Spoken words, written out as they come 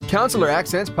Counselor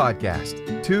Accents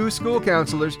Podcast. Two school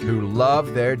counselors who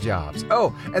love their jobs.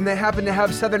 Oh, and they happen to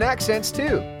have Southern accents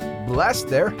too. Bless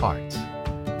their hearts.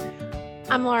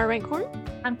 I'm Laura Rankhorn.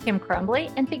 I'm Kim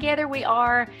Crumbly, and together we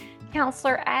are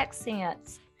Counselor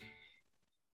Accents.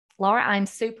 Laura, I'm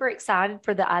super excited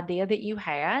for the idea that you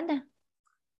had.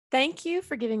 Thank you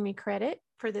for giving me credit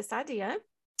for this idea.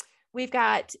 We've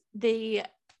got the,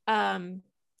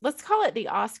 let's call it the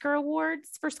Oscar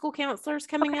Awards for school counselors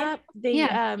coming up.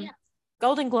 The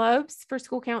Golden Globes for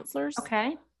school counselors.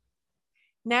 Okay.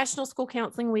 National School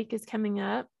Counseling Week is coming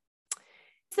up.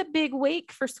 It's a big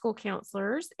week for school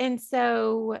counselors. And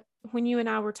so when you and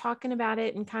I were talking about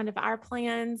it and kind of our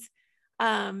plans,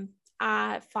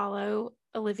 I follow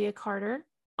Olivia Carter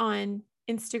on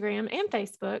Instagram and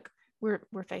Facebook. We're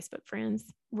Facebook friends.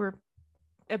 We're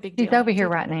a big deal. She's over here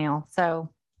right now, so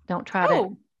don't try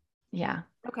to. Yeah.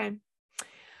 Okay.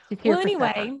 Well,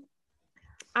 anyway,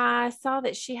 I saw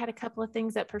that she had a couple of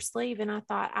things up her sleeve, and I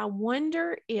thought, I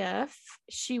wonder if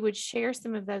she would share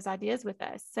some of those ideas with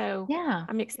us. So yeah,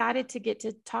 I'm excited to get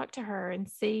to talk to her and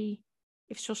see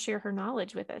if she'll share her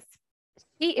knowledge with us.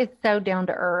 She is so down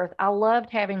to earth. I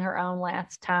loved having her on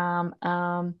last time.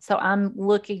 So I'm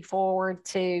looking forward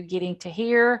to getting to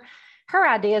hear her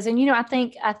ideas. And,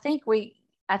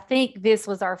 I think this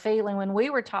was our feeling when we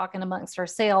were talking amongst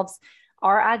ourselves,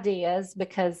 our ideas,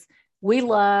 because we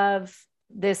love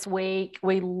this week.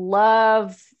 We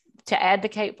love to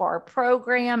advocate for our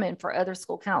program and for other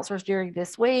school counselors during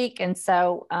this week. And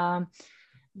so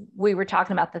we were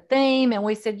talking about the theme, and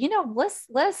we said,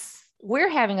 we're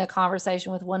having a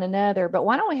conversation with one another, but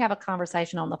why don't we have a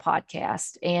conversation on the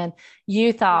podcast? And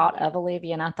you thought of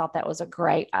Olivia, and I thought that was a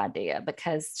great idea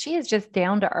because she is just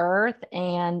down to earth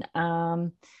and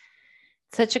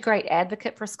such a great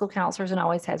advocate for school counselors and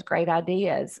always has great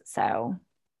ideas. So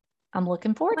I'm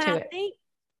looking forward to it.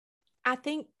 I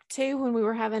think too, when we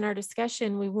were having our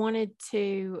discussion, we wanted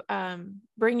to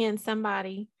bring in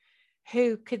somebody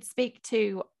who could speak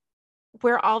to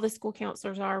where all the school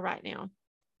counselors are right now.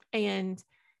 And,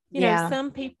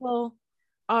 some people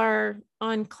are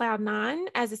on cloud 9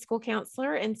 as a school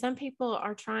counselor, and some people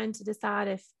are trying to decide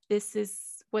if this is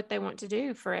what they want to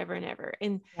do forever and ever.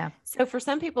 And so for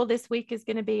some people, this week is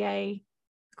going to be a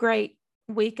great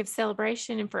week of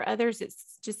celebration. And for others,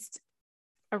 it's just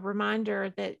a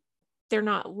reminder that they're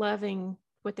not loving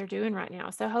what they're doing right now.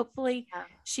 So hopefully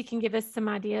she can give us some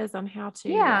ideas on how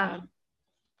to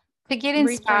get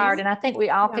inspired. And I think we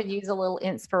all could use a little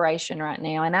inspiration right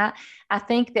now. And I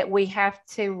think that we have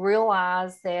to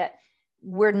realize that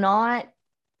we're not,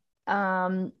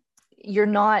 you're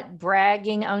not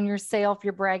bragging on yourself,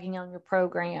 you're bragging on your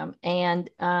program. And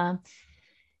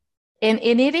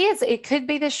it could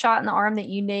be the shot in the arm that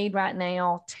you need right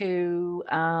now to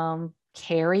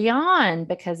carry on,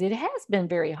 because it has been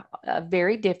very,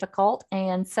 very difficult.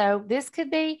 And so this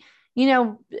could be,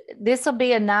 this will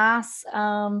be a nice,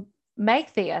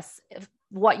 make this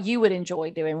what you would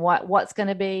enjoy doing, what's going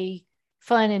to be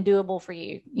fun and doable for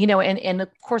you, and of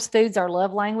course, food's our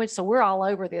love language. So we're all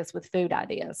over this with food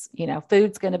ideas,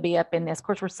 food's going to be up in this. Of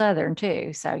course, we're Southern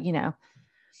too. So,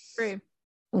 True.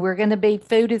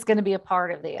 Food is going to be a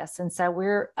part of this. And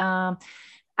so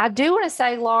I do want to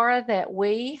say, Laura, that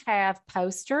we have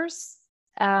posters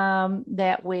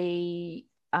that we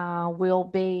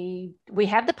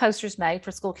have the posters made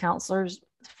for school counselors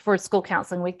for School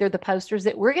Counseling Week. They're the posters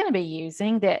that we're going to be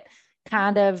using that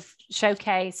kind of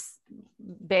showcase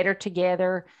Better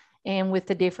Together and with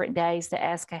the different days that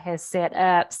ASCA has set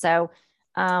up. So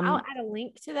I'll add a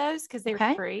link to those because they're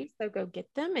free. So go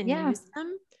get them and use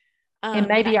them. And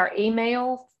maybe our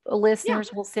email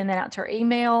listeners will send that out to our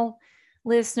email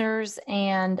listeners.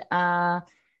 And go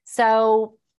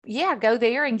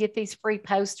there and get these free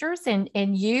posters and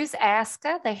use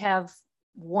ASCA. They have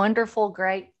wonderful,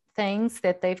 great things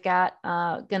that they've got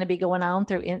going to be going on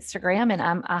through Instagram. And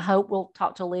I hope we'll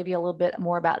talk to Olivia a little bit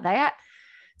more about that.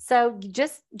 So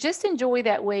just enjoy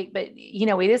that week. But,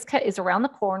 it's around the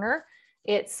corner.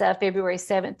 It's February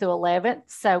 7th through 11th.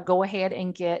 So go ahead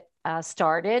and get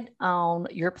started on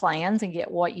your plans and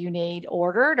get what you need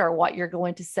ordered or what you're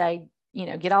going to say,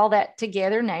 get all that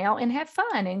together now and have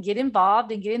fun and get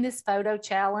involved and get in this photo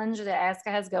challenge that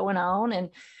ASCA has going on. And,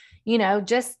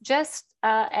 just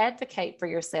advocate for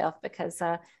yourself, because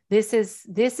this is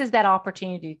that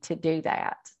opportunity to do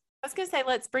that. I was going to say,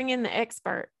 let's bring in the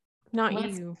expert, not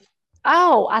you.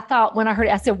 Oh, I thought when I heard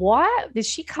it, I said, what? Did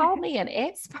she call me an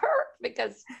expert?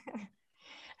 Because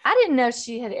I didn't know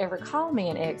she had ever called me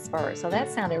an expert. So that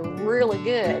sounded really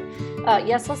good.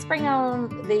 Yes, let's bring on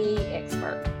the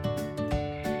expert.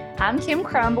 I'm Kim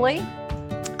Crumbly.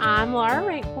 I'm Laura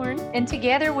Rankhorn. And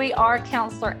together we are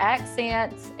Counselor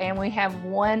Accents, and we have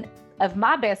one of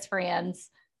my best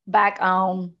friends back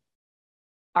on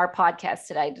our podcast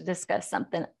today to discuss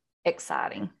something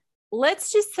exciting.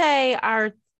 Let's just say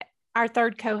our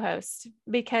third co-host,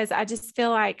 because I just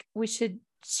feel like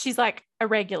she's like a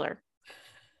regular.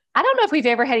 I don't know if we've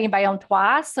ever had anybody on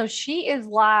twice. So she is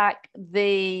like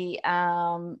the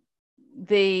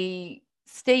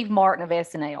Steve Martin of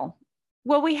SNL.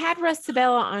 Well, we had Russ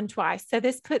Sabella on twice, so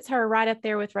this puts her right up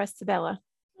there with Russ Sabella.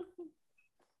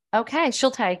 Okay, she'll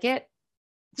take it.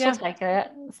 She'll take it.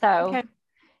 So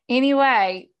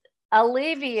anyway,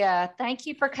 Olivia, thank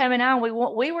you for coming on.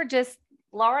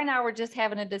 Laura and I were just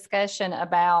having a discussion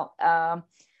about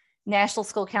National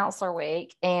School Counselor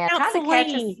Week and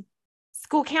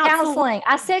School counseling.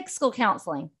 I said school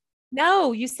counseling.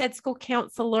 No, you said school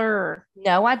counselor.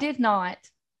 No, I did not.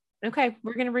 Okay,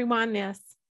 we're going to rewind this.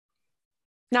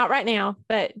 Not right now,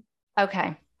 but.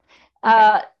 Okay.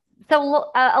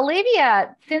 So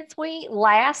Olivia, since we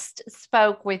last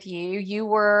spoke with you, you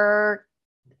were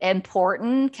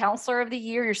important Counselor of the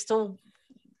Year. You're still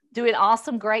doing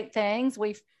awesome, great things.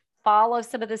 We follow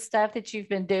some of the stuff that you've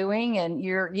been doing, and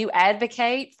you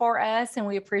advocate for us, and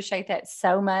we appreciate that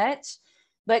so much.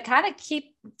 But kind of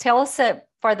tell us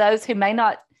for those who may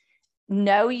not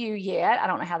know you yet, I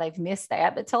don't know how they've missed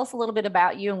that, but tell us a little bit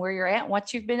about you and where you're at and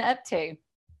what you've been up to.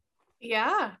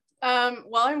 Yeah.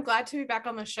 Well, I'm glad to be back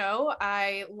on the show.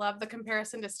 I love the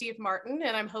comparison to Steve Martin,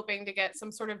 and I'm hoping to get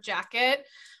some sort of jacket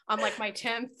on like my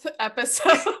 10th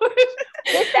episode.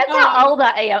 That's how old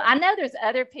I am. I know there's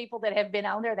other people that have been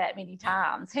on there that many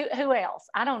times. Who else?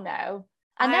 I don't know.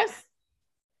 I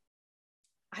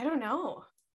don't know.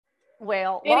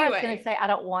 Well, Laura's going to say I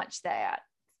don't watch that.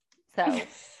 So anyway.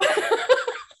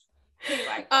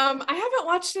 I haven't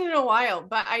watched it in a while,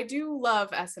 but I do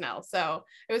love SNL. So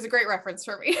it was a great reference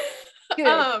for me. Good.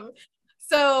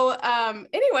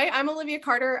 Anyway, I'm Olivia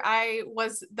Carter. I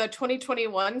was the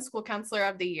 2021 School Counselor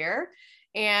of the Year.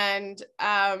 And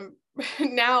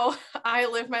now I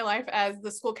live my life as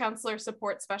the School Counselor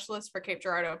Support Specialist for Cape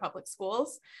Girardeau Public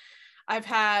Schools. I've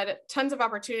had tons of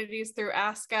opportunities through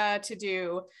ASCA to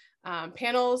do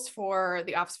panels for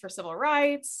the Office for Civil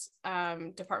Rights,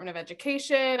 Department of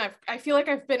Education. I feel like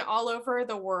I've been all over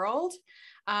the world,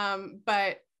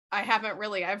 but I haven't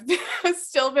really. I've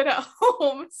still been at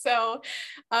home. So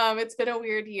it's been a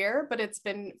weird year, but it's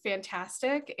been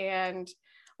fantastic and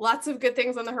lots of good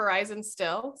things on the horizon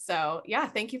still. So yeah,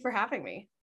 thank you for having me.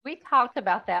 We talked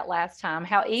about that last time,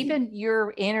 how even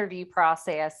your interview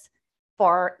process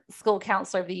for School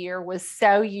Counselor of the Year was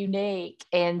so unique.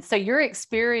 And so your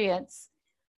experience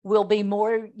will be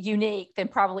more unique than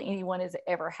probably anyone has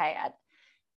ever had.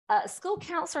 School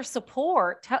counselor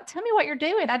support, tell me what you're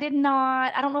doing. I don't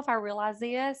know if I realized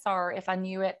this or if I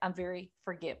knew it. I'm very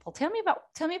forgetful. Tell me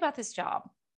about this job.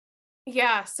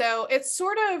 Yeah, so it's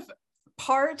sort of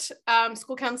part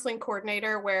school counseling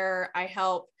coordinator, where I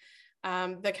help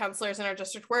the counselors in our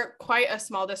district. We're quite a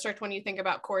small district when you think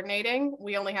about coordinating.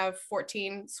 We only have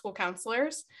 14 school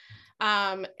counselors.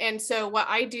 And so what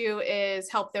I do is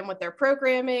help them with their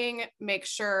programming, make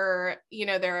sure,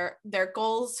 their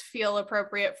goals feel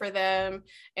appropriate for them,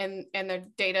 and the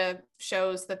data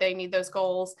shows that they need those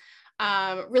goals.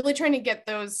 Really trying to get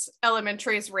those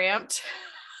elementaries ramped,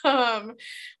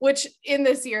 which in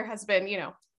this year has been,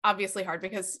 obviously hard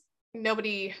because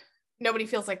nobody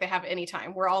feels like they have any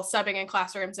time. We're all subbing in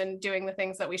classrooms and doing the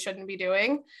things that we shouldn't be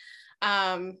doing.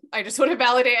 I just want to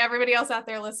validate everybody else out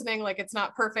there listening, like it's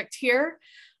not perfect here.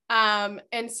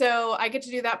 And so I get to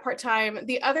do that part-time.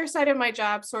 The other side of my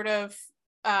job sort of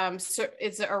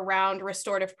is around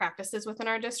restorative practices within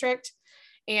our district,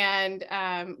 and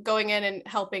going in and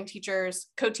helping teachers,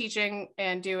 co-teaching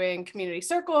and doing community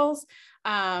circles,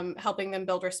 helping them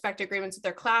build respect agreements with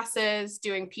their classes,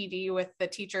 doing PD with the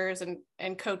teachers,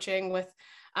 and coaching with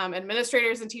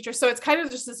administrators and teachers. So it's kind of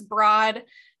just this broad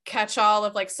catch-all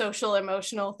of like social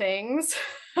emotional things.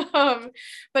 But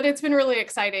it's been really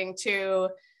exciting to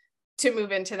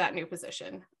move into that new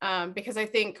position, because I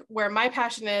think where my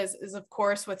passion is of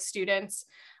course with students,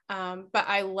 but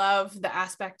I love the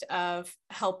aspect of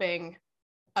helping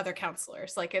other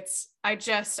counselors. Like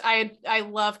I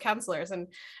love counselors, and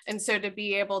so to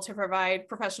be able to provide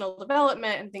professional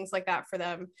development and things like that for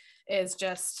them is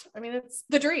just, it's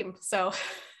the dream. So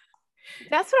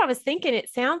that's what I was thinking. It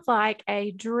sounds like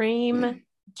a dream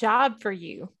job for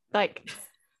you. Like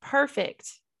perfect.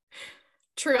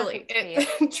 Truly,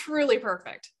 truly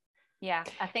perfect. Yeah.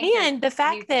 I think. And the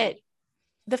fact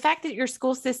that your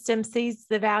school system sees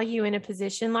the value in a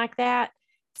position like that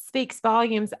speaks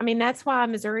volumes. That's why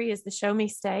Missouri is the show me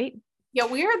state. Yeah,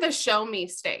 we are the show me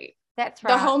state. That's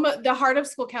right. The heart of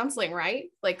school counseling,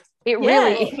 right? Like it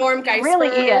Yes. really, Norm it Geisler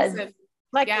really is. and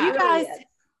Like Yeah. you It really guys, is.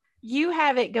 you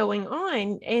have it going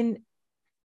on.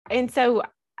 And so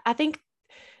I think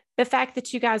the fact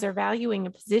that you guys are valuing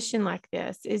a position like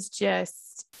this is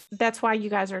just, that's why you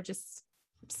guys are just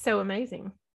so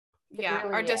amazing. yeah,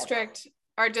 really our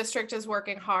is. district is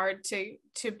working hard to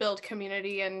build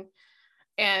community, and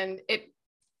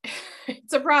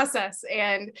it's a process,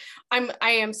 and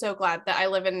I am so glad that I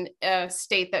live in a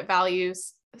state that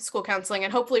values school counseling,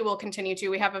 and hopefully we'll continue to.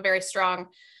 We have a very strong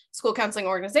school counseling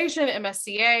organization,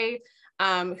 MSCA,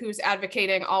 who's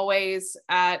advocating always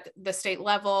at the state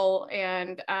level,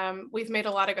 and we've made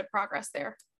a lot of good progress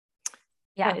there.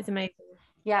 Yeah, That is amazing.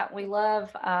 yeah, we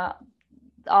love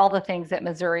all the things that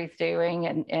Missouri's doing,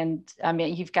 and I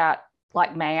mean, you've got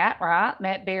like Matt, right?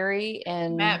 Matt Berry,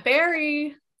 and Matt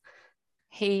Berry.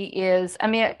 he is. I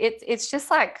mean, it's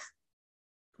just like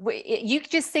you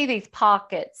just see these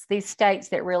pockets, these states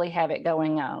that really have it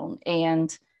going on,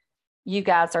 and you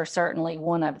guys are certainly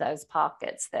one of those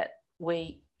pockets that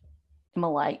we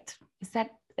emulate.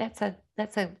 That's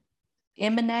a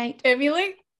emanate?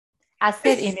 Emulate? I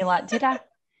said emulate. Did I?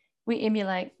 We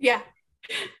emulate. Yeah.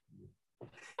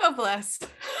 Oh, bless.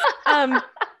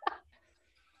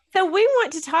 So we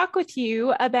want to talk with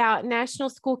you about National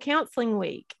School Counseling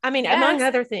Week. I mean, Yes. among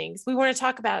other things, we want to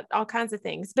talk about all kinds of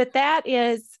things, but that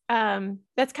is,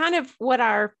 that's kind of what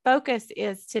our focus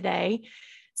is today.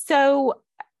 So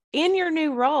in your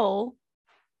new role,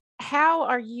 how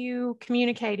are you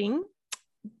communicating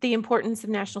the importance of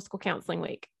National School Counseling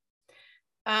Week?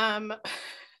 Yeah,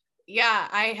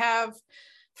 I have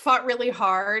fought really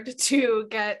hard to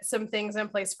get some things in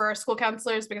place for our school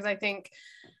counselors, because I think,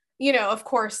 of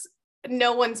course,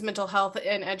 no one's mental health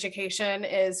in education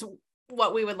is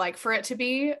what we would like for it to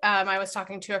be. I was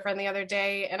talking to a friend the other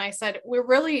day, and I said, we're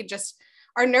really just,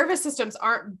 our nervous systems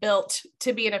aren't built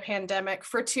to be in a pandemic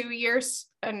for 2 years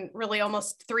and really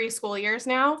almost 3 school years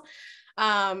now.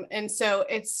 And so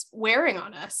it's wearing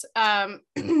on us.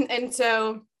 And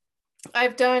so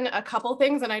I've done a couple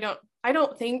things, and I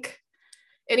don't think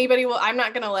anybody will, I'm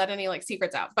not going to let any like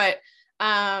secrets out, but,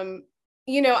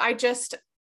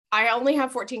 I only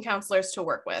have 14 counselors to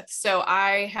work with. So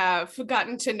I have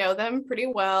gotten to know them pretty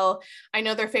well. I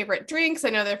know their favorite drinks. I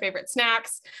know their favorite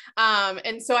snacks.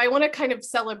 And so I want to kind of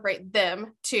celebrate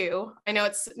them too. I know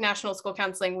it's National School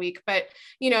Counseling Week, but,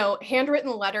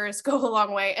 handwritten letters go a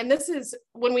long way. And this is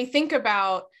when we think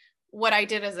about what I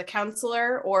did as a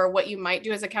counselor, or what you might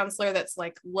do as a counselor that's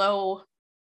like low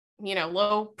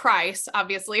price.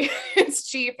 Obviously it's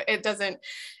cheap. It doesn't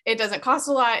cost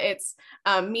a lot. It's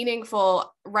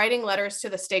meaningful. Writing letters to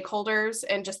the stakeholders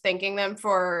and just thanking them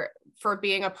for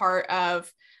being a part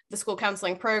of the school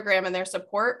counseling program, and their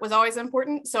support was always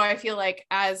important. So I feel like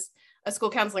as a school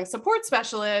counseling support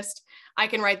specialist, I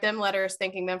can write them letters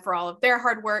thanking them for all of their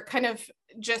hard work, kind of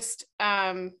just,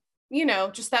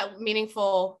 just that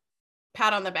meaningful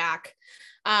pat on the back.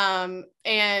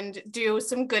 And do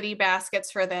some goodie baskets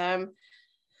for them.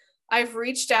 I've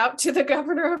reached out to the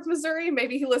governor of Missouri.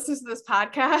 Maybe he listens to this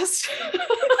podcast,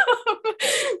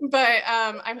 but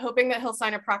I'm hoping that he'll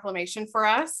sign a proclamation for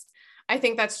us. I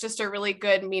think that's just a really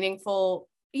good, meaningful,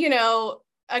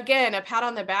 again, a pat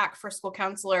on the back for school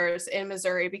counselors in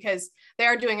Missouri, because they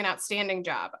are doing an outstanding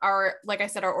job. Like I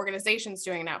said, our organization's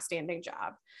doing an outstanding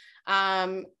job.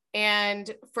 And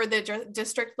for the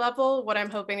district level, what I'm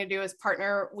hoping to do is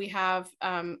partner. We have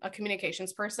a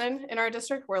communications person in our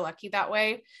district. We're lucky that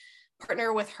way.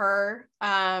 Partner with her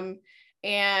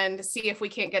and see if we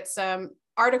can't get some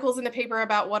articles in the paper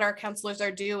about what our counselors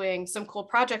are doing, some cool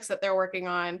projects that they're working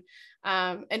on,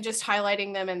 and just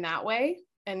highlighting them in that way,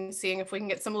 and seeing if we can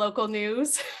get some local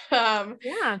news.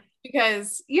 Yeah.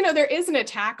 Because, there is an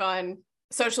attack on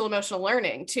social emotional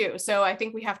learning too. So I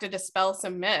think we have to dispel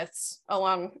some myths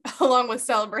along with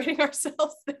celebrating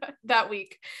ourselves that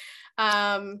week.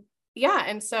 And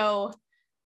so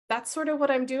that's sort of what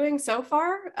I'm doing so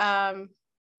far. And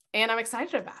I'm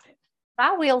excited about it.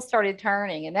 My wheels started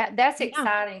turning, and that's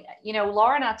exciting.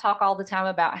 Laura and I talk all the time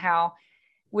about how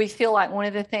we feel like one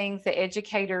of the things that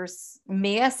educators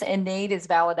miss and need is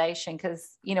validation,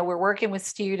 because, we're working with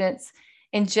students,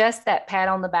 and just that pat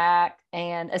on the back,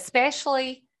 and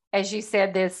especially, as you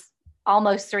said, this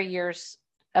almost 3 years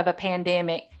of a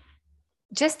pandemic,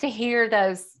 just to hear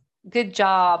those, good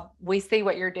job, we see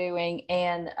what you're doing.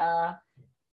 And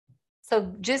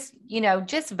so just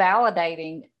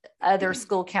validating other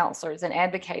school counselors and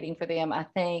advocating for them, I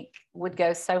think would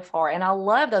go so far. And I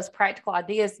love those practical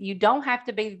ideas. You don't have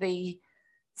to be the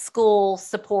school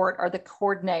support or the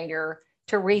coordinator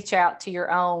to reach out to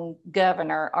your own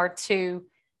governor or to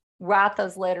write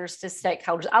those letters to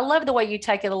stakeholders. I love the way you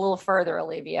take it a little further,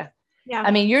 Olivia. Yeah.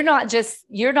 I mean, you're not just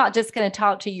going to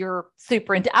talk to your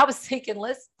superintendent. I was thinking,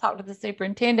 let's talk to the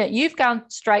superintendent. You've gone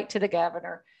straight to the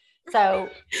governor. So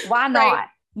why not?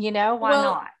 Why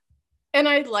not? And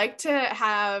I'd like to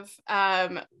have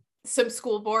some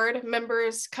school board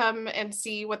members come and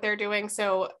see what they're doing.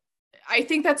 So I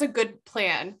think that's a good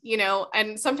plan,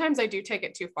 and sometimes I do take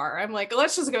it too far. I'm like,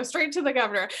 let's just go straight to the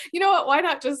governor. You know what? Why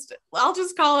not I'll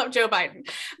just call up Joe Biden.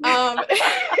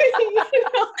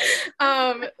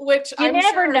 Which you I'm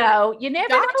never sure know. You never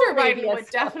Dr. know. Biden would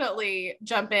definitely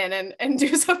jump in and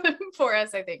do something for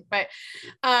us, I think. But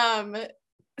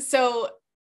so,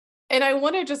 and I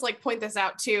want to just point this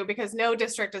out too, because no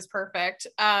district is perfect.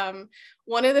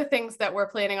 One of the things that we're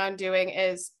planning on doing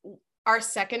is our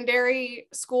secondary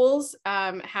schools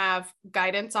have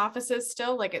guidance offices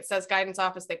still. Like it says guidance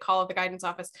office, they call it the guidance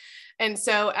office. And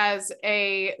so as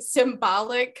a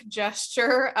symbolic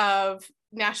gesture of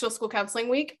National School Counseling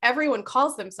Week, everyone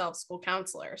calls themselves school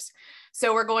counselors.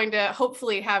 So we're going to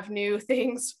hopefully have new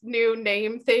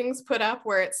name things put up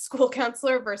where it's school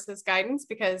counselor versus guidance,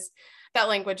 because that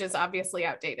language is obviously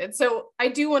outdated. So I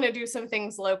do want to do some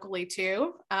things locally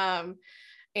too.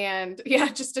 And yeah,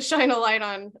 just to shine a light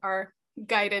on our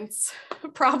guidance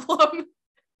problem.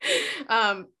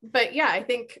 But yeah, I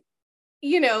think,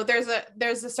 there's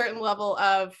a certain level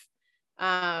of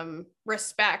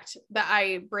respect that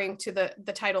I bring to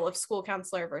the title of school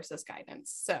counselor versus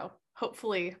guidance. So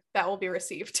hopefully that will be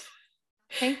received.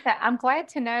 I think that I'm glad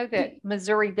to know that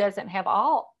Missouri doesn't have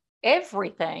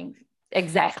everything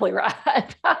exactly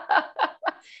right.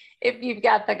 If you've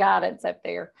got the guidance up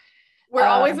there. We're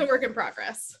always a work in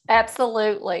progress.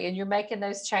 Absolutely. And you're making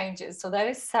those changes. So that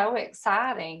is so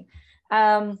exciting.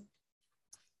 Laura,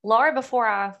 before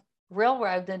I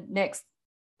railroad the next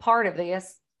part of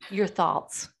this, your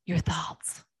thoughts.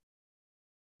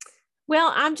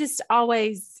 Well, I'm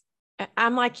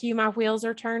like you, my wheels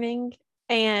are turning,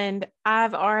 and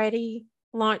I've already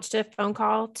launched a phone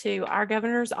call to our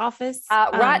governor's office.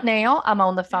 Right now, I'm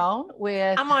on the phone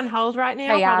with. I'm on hold right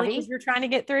now, Kay probably Ivey. because you're trying to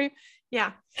get through.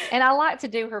 Yeah. And I like to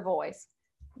do her voice.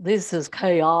 This is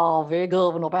Kay Ivey,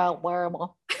 Governor of Alabama.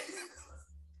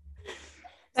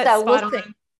 So we'll see.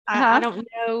 I don't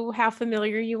know how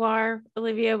familiar you are,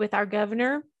 Olivia, with our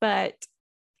governor, but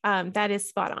that is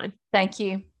spot on. Thank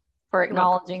you for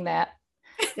acknowledging that.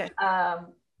 Yeah.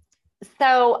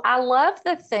 So I love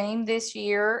the theme this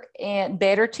year, and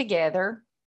Better Together.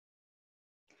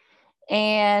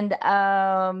 And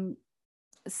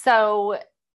so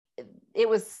it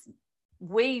was,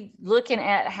 we looking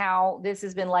at how this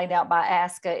has been laid out by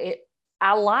ASCA,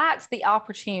 I liked the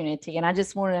opportunity, and I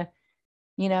just want to,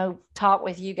 talk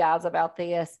with you guys about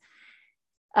this,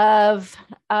 of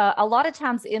a lot of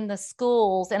times in the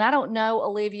schools, and I don't know,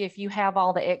 Olivia, if you have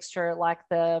all the extra,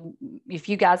 if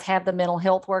you guys have the mental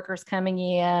health workers coming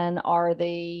in, or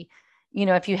if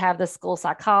you have the school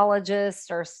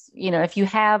psychologist, or, if you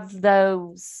have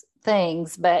those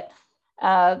things, but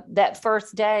that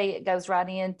first day, it goes right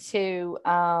into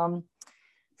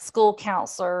school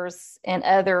counselors and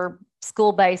other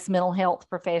school-based mental health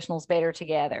professionals better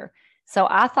together. So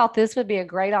I thought this would be a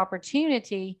great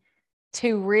opportunity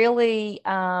to really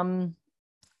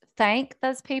thank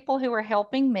those people who are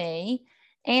helping me,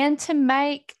 and to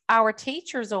make our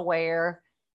teachers aware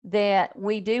that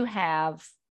we do have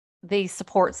these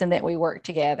supports and that we work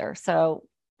together. So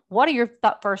what are your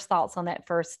first thoughts on that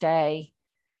first day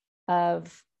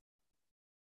of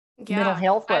mental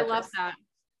health workers? I love that.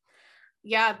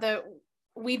 Yeah,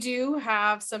 we do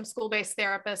have some school-based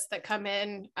therapists that come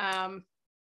in,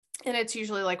 and it's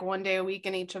usually like one day a week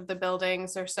in each of the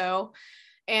buildings or so.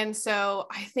 And so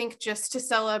I think just to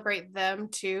celebrate them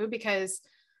too, because,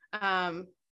 and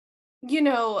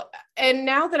now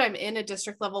that I'm in a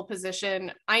district level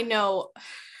position, I know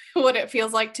what it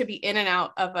feels like to be in and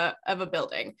out of a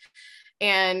building.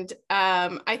 And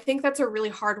I think that's a really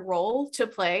hard role to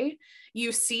play.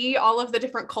 You see all of the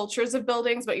different cultures of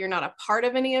buildings, but you're not a part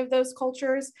of any of those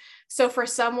cultures. So for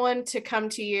someone to come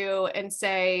to you and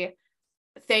say,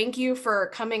 thank you for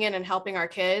coming in and helping our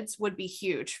kids, would be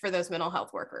huge for those mental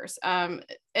health workers. And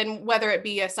whether it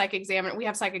be a psych examiner, we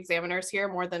have psych examiners here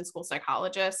more than school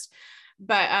psychologists,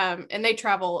 but, and they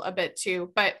travel a bit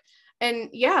too, and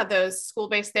yeah, those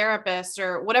school-based therapists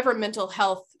or whatever mental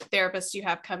health therapists you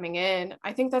have coming in,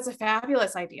 I think that's a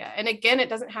fabulous idea. And again, it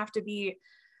doesn't have to be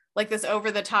like this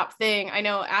over the top thing. I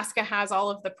know ASCA has all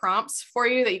of the prompts for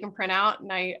you that you can print out,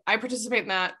 and I participate in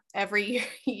that every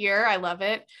year. I love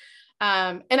it.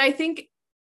 And I think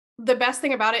the best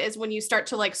thing about it is when you start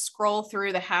to like scroll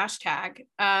through the hashtag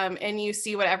and you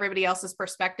see what everybody else's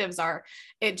perspectives are,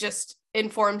 it just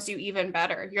informs you even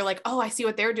better. You're like, oh, I see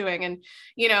what they're doing. And,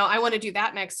 I want to do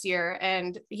that next year.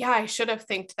 And yeah, I should have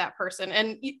thanked that person.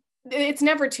 And it's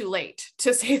never too late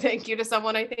to say thank you to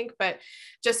someone, I think, but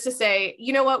just to say,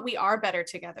 you know what, we are better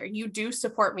together. You do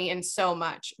support me in so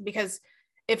much, because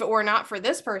if it were not for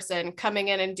this person coming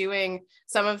in and doing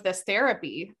some of this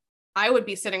therapy, I would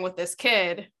be sitting with this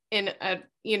kid in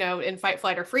fight,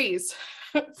 flight, or freeze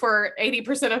for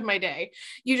 80% of my day.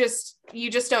 You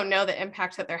just don't know the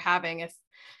impact that they're having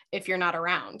if you're not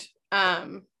around.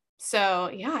 So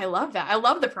yeah, I love that. I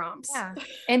love the prompts. Yeah.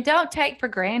 And don't take for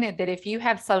granted that if you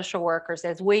have social workers,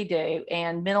 as we do,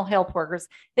 and mental health workers,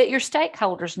 that your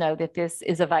stakeholders know that this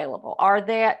is available, or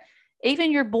that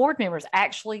even your board members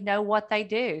actually know what they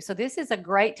do. So this is a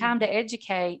great time to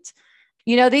educate.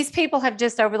 These people have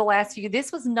just over the last few,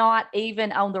 this was not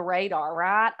even on the radar,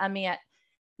 right? I mean,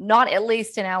 not at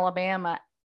least in Alabama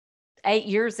 8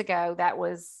 years ago, that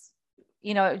was,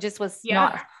 it just was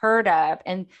not heard of.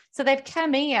 And so they've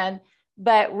come in,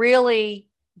 but really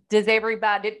does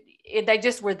everybody, they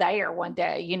just were there one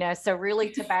day, so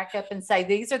really to back up and say,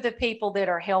 these are the people that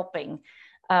are helping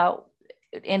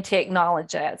and to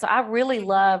acknowledge that. So I really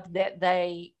love that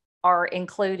they are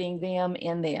including them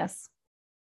in this.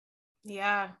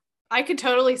 Yeah. I could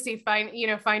totally see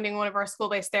finding one of our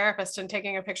school-based therapists and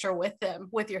taking a picture with them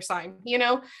with your sign,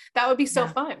 that would be so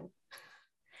fun.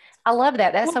 I love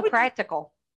that. That's so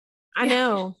practical. I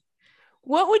know.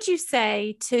 What would you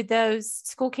say to those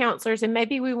school counselors? And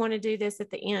maybe we want to do this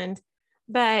at the end,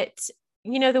 but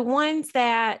the ones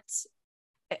that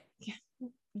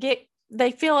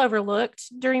they feel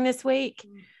overlooked during this week.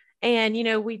 And,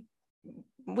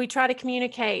 we try to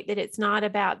communicate that it's not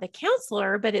about the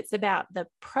counselor, but it's about the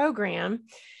program.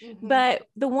 Mm-hmm. But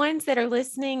the ones that are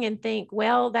listening and think,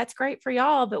 well, that's great for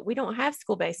y'all, but we don't have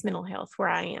school-based mental health where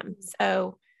I am.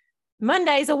 So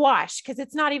Monday's a wash because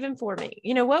it's not even for me.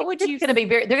 What would you? They're going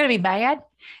to be mad.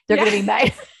 They're going to be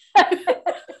mad.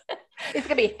 It's going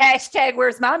to be hashtag,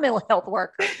 where's my mental health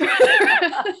worker?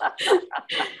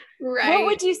 Right. What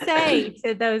would you say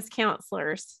to those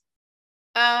counselors?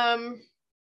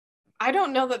 I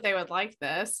don't know that they would like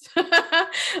this, but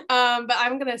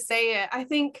I'm going to say it. I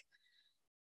think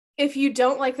if you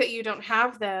don't like that you don't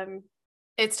have them,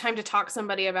 it's time to talk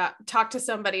to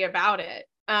somebody about it.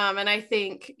 And I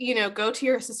think, go to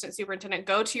your assistant superintendent,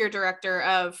 go to your director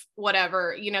of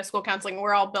whatever, school counseling.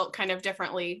 We're all built kind of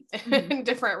differently in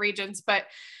different regions, but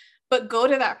go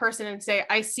to that person and say,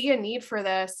 I see a need for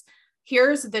this.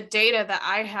 Here's the data that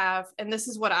I have, and this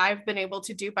is what I've been able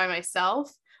to do by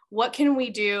myself. What can we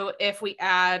do if we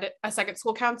add a second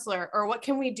school counselor? Or what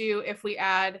can we do if we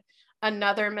add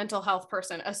another mental health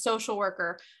person, a social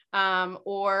worker,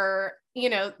 or,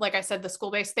 like I said, the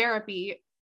school-based therapy?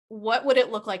 What would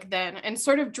it look like then? And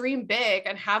sort of dream big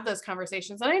and have those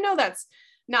conversations. And I know that's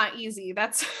not easy.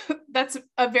 That's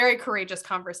a very courageous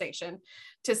conversation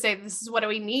to say, this is what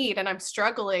we need, and I'm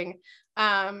struggling.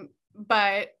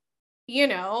 But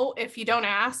if you don't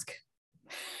ask,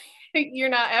 you're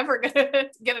not ever going to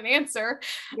get an answer.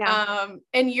 Yeah.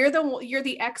 And you're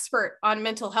the expert on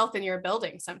mental health in your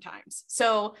building sometimes.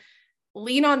 So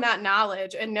lean on that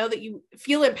knowledge and know that you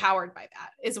feel empowered by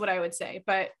that is what I would say.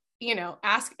 But,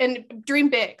 ask and dream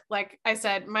big. Like I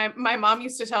said, my mom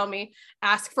used to tell me,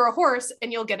 ask for a horse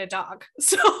and you'll get a dog.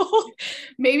 So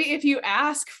maybe if you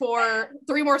ask for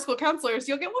 3 more school counselors,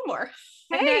 you'll get 1 more.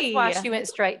 And that's why she went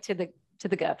straight to the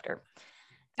governor.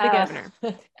 By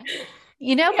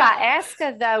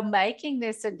ASCA though, making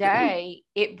this a day,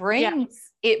 it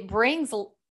brings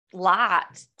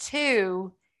light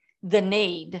to the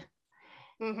need.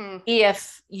 Mm-hmm.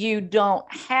 If you don't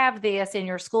have this in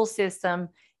your school system,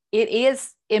 it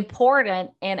is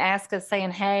important, and ASCA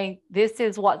saying, hey, this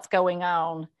is what's going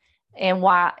on, and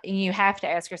why. You have to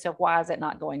ask yourself, why is it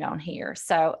not going on here?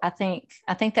 So I think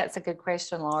that's a good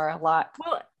question, Laura.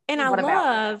 And I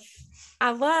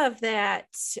love that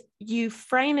you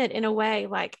frame it in a way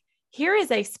like, here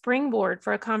is a springboard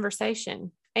for a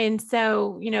conversation. And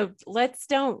so, let's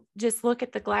don't just look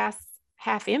at the glass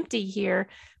half empty here.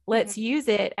 Let's use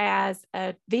it as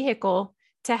a vehicle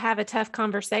to have a tough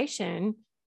conversation.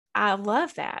 I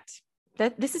love that.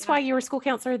 This is why you were school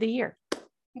counselor of the year.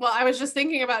 Well, I was just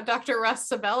thinking about Dr. Russ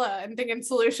Sabella and thinking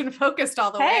solution focused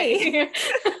all the way.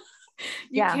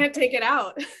 You can't take it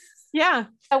out. Yeah.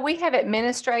 So we have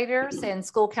administrators and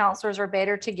school counselors are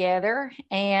better together.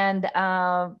 And,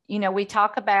 we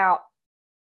talk about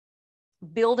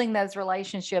building those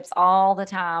relationships all the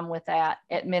time with that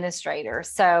administrator.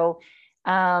 So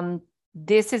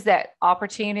this is that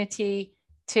opportunity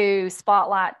to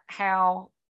spotlight how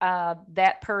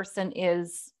that person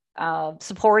is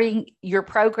supporting your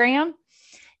program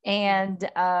and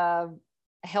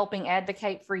helping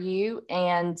advocate for you.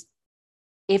 And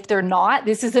if they're not,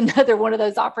 this is another one of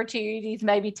those opportunities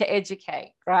maybe to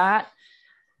educate, right?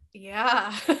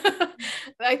 Yeah.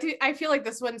 I feel like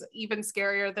this one's even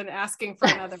scarier than asking for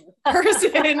another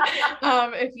person.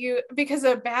 Because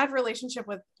a bad relationship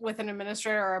with an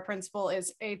administrator or a principal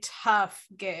is a tough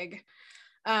gig.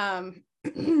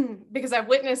 Because I've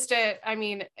witnessed it. I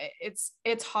mean,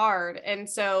 it's hard. And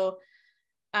so,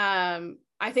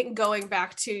 I think going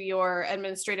back to your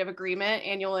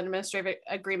annual administrative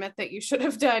agreement that you should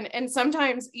have done. And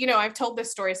sometimes, I've told this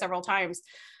story several times.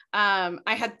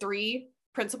 I had 3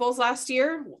 principals last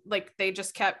year, like they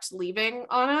just kept leaving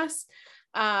on us.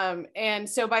 And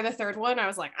so by the 3rd one, I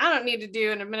was like, I don't need to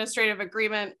do an administrative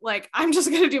agreement. Like, I'm just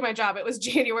going to do my job. It was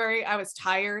January. I was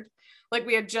tired. Like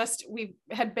we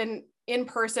had been in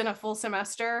person a full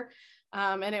semester.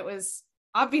 And it was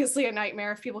obviously a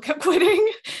nightmare if people kept quitting.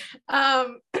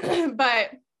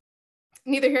 But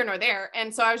neither here nor there.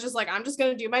 And so I was just like, I'm just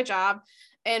going to do my job.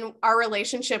 And our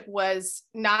relationship was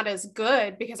not as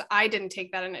good because I didn't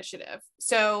take that initiative.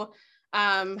 So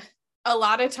a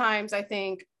lot of times I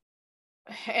think,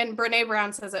 and Brene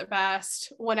Brown says it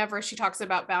best whenever she talks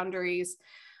about boundaries,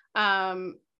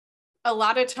 a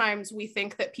lot of times we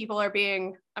think that people are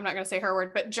being, I'm not going to say her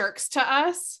word, but jerks to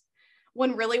us,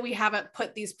 when really we haven't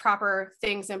put these proper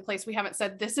things in place. We haven't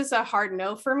said, this is a hard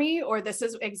no for me, or this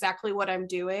is exactly what I'm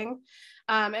doing.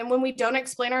 And when we don't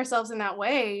explain ourselves in that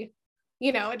way,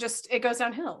 it goes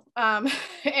downhill.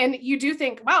 And you do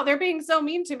think, wow, they're being so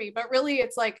mean to me, but really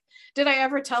it's like, did I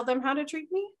ever tell them how to treat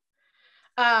me?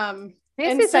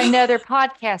 This is another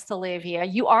podcast, Olivia.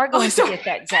 You are going to get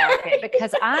that jacket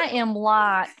because I am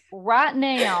like right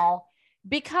now,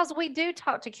 because we do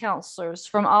talk to counselors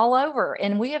from all over,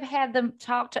 and we have had them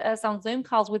talk to us on Zoom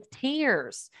calls with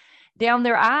tears down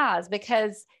their eyes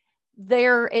because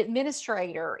their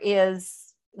administrator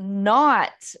is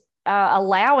not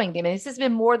allowing them. And this has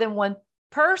been more than one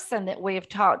person that we have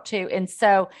talked to. And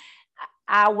so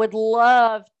I would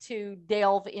love to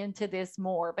delve into this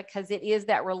more because it is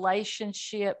that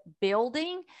relationship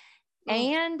building,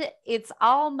 and it's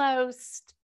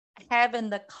almost having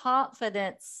the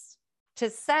confidence to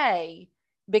say,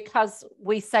 because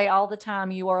we say all the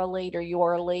time, you are a leader, you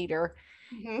are a leader.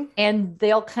 Mm-hmm. And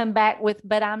they'll come back with,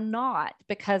 but I'm not,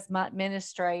 because my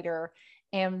administrator,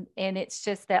 and it's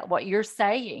just that what you're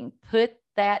saying, put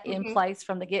that in place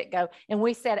from the get-go. And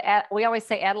we always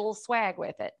say, add a little swag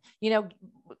with it,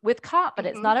 with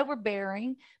confidence, not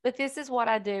overbearing, but this is what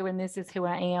I do. And this is who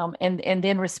I am. And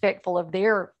then respectful of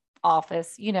their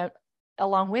office,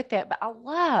 along with that. But I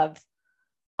love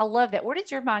that. Where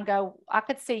did your mind go? I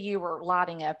could see you were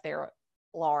lighting up there,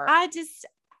 Laura. I just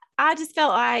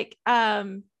felt like,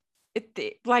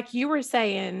 like you were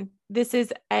saying, this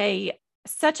is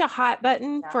such a hot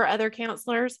button for other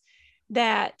counselors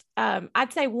that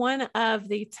I'd say one of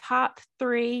the top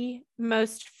 3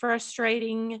 most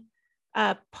frustrating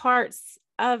parts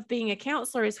of being a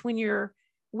counselor is when you're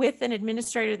with an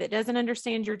administrator that doesn't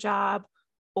understand your job,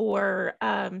 or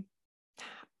I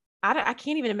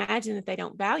can't even imagine that they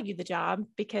don't value the job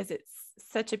because it's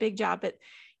such a big job. But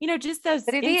just those.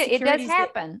 But it does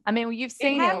happen. You've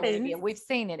seen it, Olivia. We've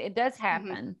seen it. It does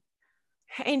happen.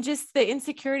 And just the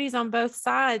insecurities on both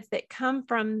sides that come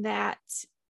from that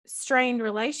strained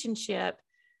relationship.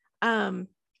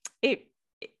 It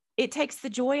takes the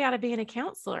joy out of being a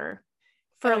counselor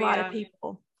for a lot of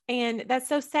people. And that's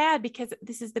so sad because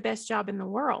this is the best job in the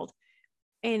world.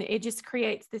 And it just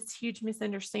creates this huge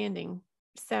misunderstanding.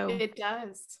 So it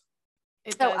does.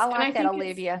 I like that,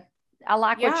 Olivia. I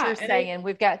like what you're saying.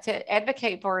 We've got to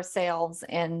advocate for ourselves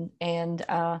and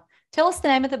tell us the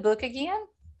name of the book again.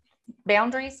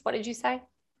 Boundaries. What did you say?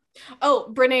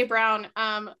 Oh, Brene Brown.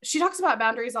 She talks about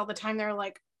boundaries all the time. They're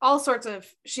like all sorts of,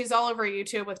 she's all over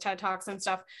YouTube with TED Talks and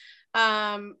stuff.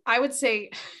 I would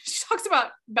say she talks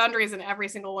about boundaries in every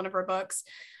single one of her books.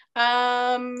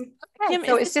 Kim,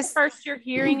 so it's just first you're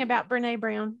hearing about Brene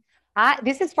Brown.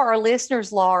 This is for our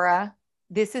listeners, Laura.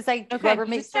 This is a rubber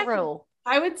meets the rule.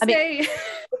 I would say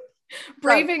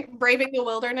Braving the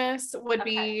Wilderness would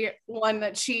be one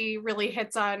that she really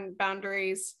hits on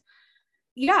boundaries.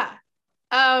 Yeah.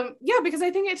 Because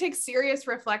I think it takes serious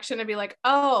reflection to be like,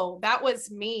 oh, that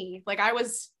was me. Like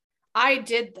I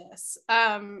did this.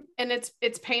 And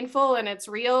it's painful and it's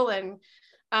real. And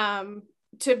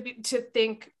to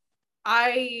think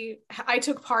I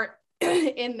took part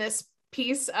in this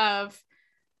piece of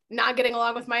not getting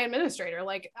along with my administrator.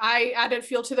 Like I added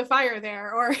fuel to the fire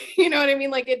there, or, you know what I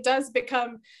mean? Like it does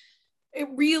become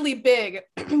really big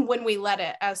when we let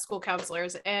it as school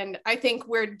counselors. And I think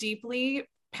we're deeply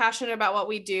passionate about what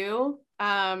we do.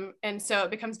 And so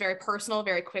it becomes very personal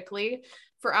very quickly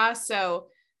for us. So,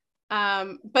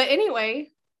 but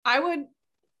anyway, I would,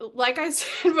 like I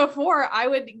said before, I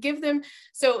would give them,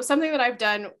 so something that I've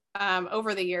done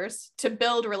over the years to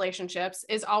build relationships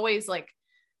is always like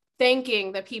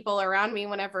thanking the people around me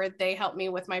whenever they help me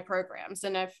with my programs.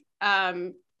 And if,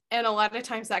 and a lot of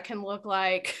times that can look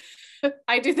like,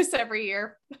 I do this every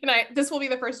year, and this will be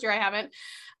the first year I haven't.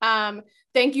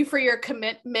 Thank you for your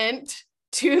commitment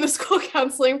to the school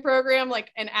counseling program,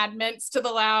 like an admins to the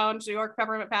lounge, New York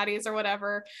peppermint patties or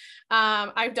whatever.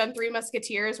 I've done Three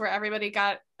Musketeers where everybody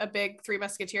got a big Three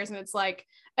Musketeers, and it's like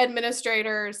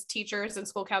administrators, teachers, and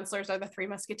school counselors are the Three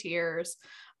Musketeers.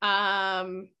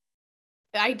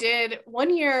 I did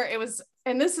one year, it was,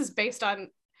 and this is based on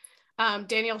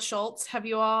Danielle Schultz.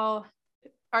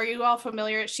 Are you all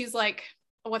familiar? She's like,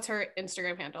 what's her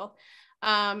Instagram handle?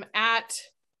 At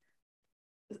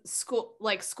school,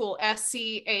 like school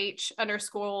SCH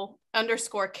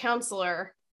underscore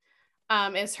counselor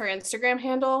is her Instagram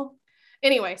handle.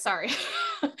 Anyway, sorry.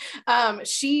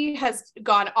 She has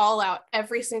gone all out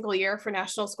every single year for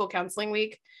National School Counseling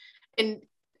Week. And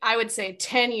I would say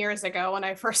 10 years ago, when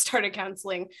I first started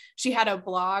counseling, she had a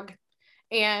blog,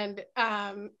 and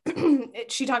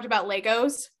she talked about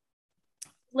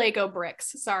Lego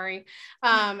bricks, sorry.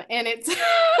 And it's,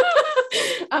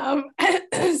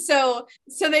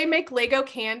 so they make Lego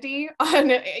candy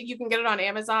you can get it on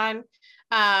Amazon.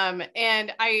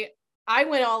 And I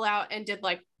went all out and did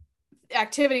like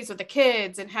activities with the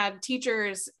kids and had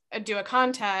teachers do a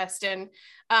contest. And,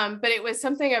 but it was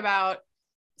something about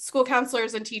school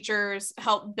counselors and teachers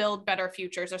help build better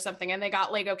futures or something. And they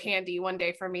got Lego candy one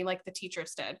day for me, like the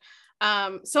teachers did.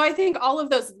 So I think all of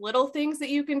those little things that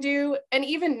you can do, and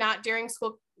even not during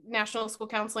National School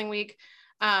Counseling Week,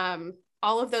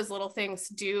 all of those little things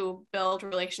do build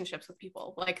relationships with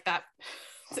people like that.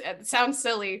 It sounds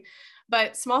silly,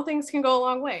 but small things can go a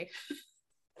long way.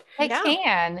 They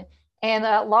can. And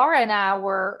Laura and I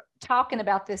were talking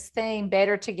about this theme,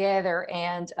 Better Together,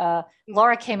 and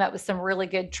Laura came up with some really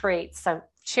good treats. So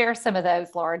share some of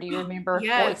those, Laura. Do you remember what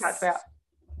we talked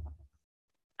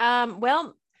about?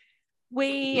 Well,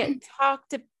 we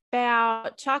talked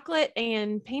about chocolate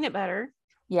and peanut butter.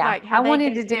 Yeah, like I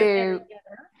wanted to do.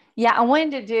 Yeah, I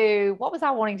wanted to do. What was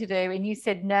I wanting to do? And you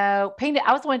said no, peanut.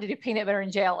 I was wanting to do peanut butter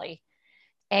and jelly,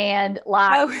 and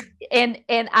like, and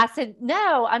I said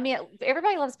no. I mean,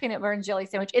 everybody loves peanut butter and jelly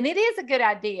sandwich, and it is a good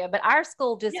idea. But our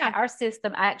school our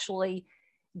system actually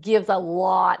gives a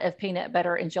lot of peanut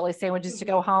butter and jelly sandwiches to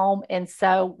go home, and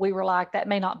so we were like, that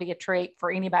may not be a treat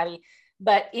for anybody.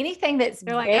 But anything that's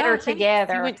better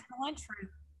together, you went to the lunchroom.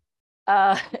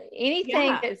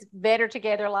 Anything that's better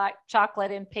together, like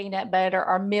chocolate and peanut butter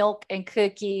or milk and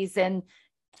cookies, and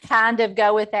kind of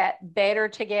go with that better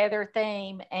together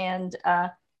theme. And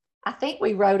I think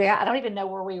we wrote out, I don't even know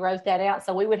where we wrote that out.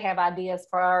 So we would have ideas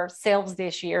for ourselves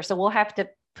this year. So we'll have to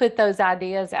put those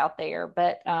ideas out there.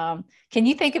 But can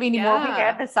you think of any more we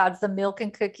have besides the milk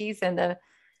and cookies and the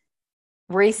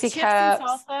Reese cups? And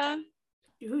salsa.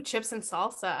 Ooh, chips and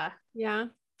salsa. Yeah.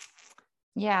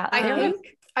 Yeah. I think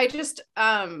I just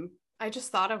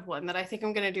thought of one that I think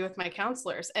I'm going to do with my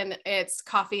counselors, and it's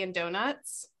coffee and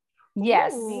donuts.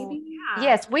 Yes. Maybe,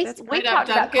 Yes. We talked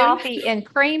about coffee and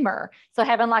creamer. So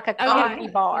having like a coffee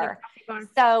bar.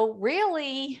 So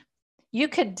really you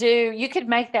could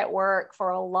make that work for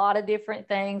a lot of different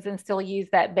things and still use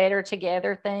that better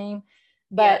together theme.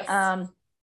 But,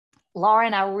 Laura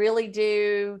and I really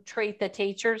do treat the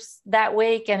teachers that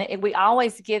week, and we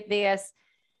always get this,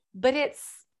 but it's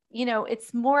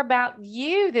more about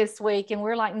you this week. And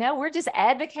we're like, no, we're just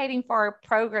advocating for our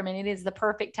program, and it is the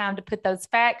perfect time to put those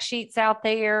fact sheets out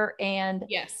there. And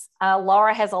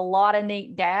Laura has a lot of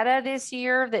neat data this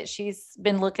year that she's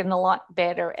been looking a lot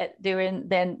better at doing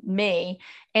than me.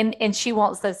 And she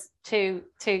wants us to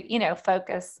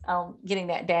focus on getting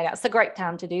that data out. It's a great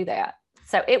time to do that.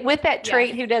 So with that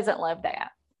treat, who doesn't love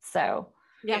that? So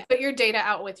put your data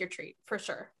out with your treat for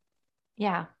sure.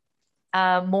 Yeah.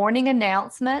 Morning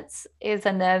announcements is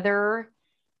another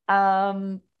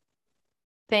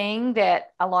thing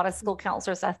that a lot of school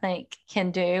counselors, I think,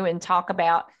 can do and talk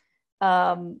about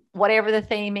whatever the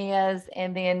theme is,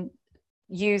 and then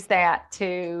use that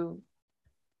to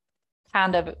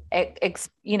kind of,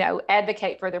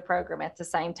 advocate for their program at the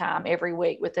same time every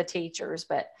week with the teachers.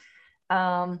 But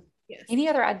any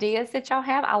other ideas that y'all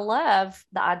have? I love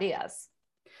the ideas.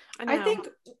 I think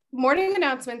morning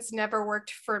announcements never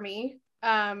worked for me,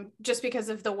 just because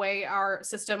of the way our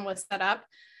system was set up.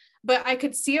 but I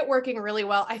could see it working really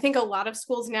well. I think a lot of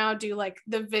schools now do like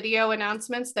the video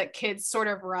announcements that kids sort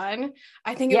of run.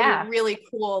 I think it would be really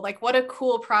cool. Like what a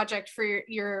cool project for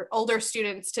your older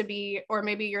students to be, or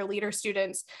maybe your leader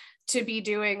students to be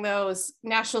doing those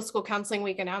National School Counseling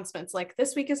Week announcements. Like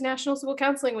this week is National School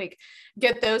Counseling Week.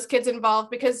 Get those kids involved,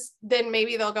 because then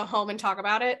maybe they'll go home and talk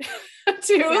about it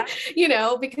too, you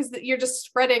know, because you're just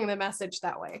spreading the message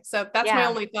that way. So that's my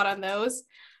only thought on those.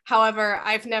 However,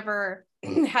 I've never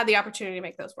had the opportunity to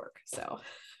make those work. So,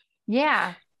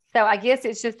 yeah. So I guess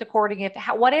it's just according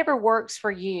whatever works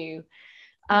for you.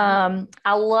 I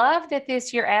love that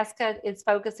this year ASCA is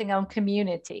focusing on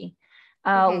community.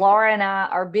 Laura and I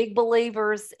are big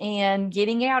believers in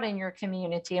getting out in your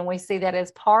community. And we see that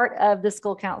as part of the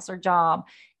school counselor job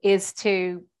is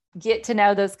to get to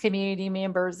know those community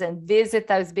members and visit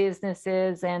those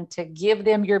businesses and to give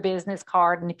them your business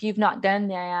card. And if you've not done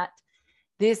that,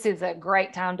 this is a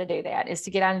great time to do that, is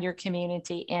to get out in your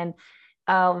community. And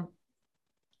I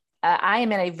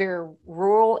am in a very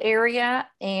rural area,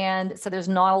 and so there's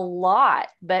not a lot,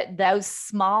 but those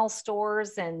small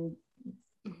stores and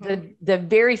the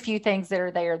very few things that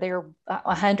are there, they're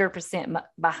 100%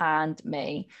 behind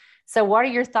me. So what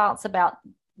are your thoughts about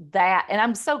that? And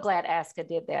I'm so glad ASCA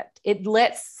did that. It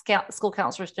lets school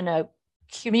counselors to know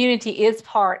community is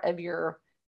part of your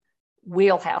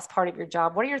wheelhouse, part of your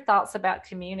job. What are your thoughts about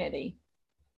community?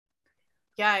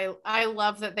 Yeah, I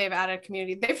love that they've added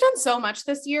community. They've done so much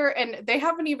this year, and they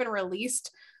haven't even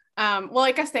released, well,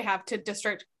 I guess they have to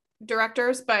district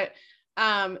directors, but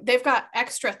they've got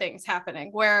extra things happening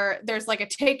where there's like a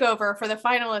takeover for the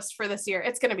finalists for this year.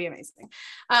 It's going to be amazing.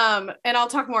 And I'll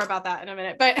talk more about that in a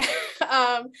minute. But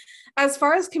as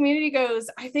far as community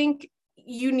goes, I think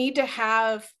you need to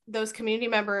have those community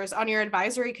members on your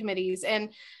advisory committees. And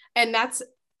that's,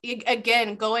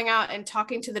 again, going out and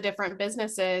talking to the different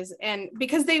businesses, and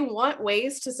because they want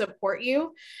ways to support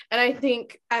you. And I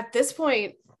think at this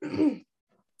point, you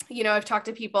know, I've talked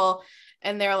to people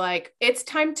and they're like, it's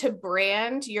time to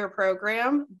brand your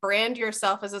program, brand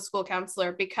yourself as a school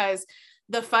counselor, because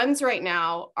the funds right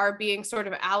now are being sort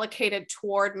of allocated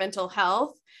toward mental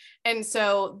health. And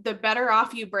so the better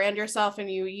off you brand yourself and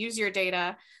you use your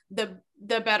data, the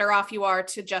better off you are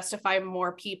to justify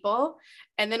more people.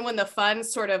 And then when the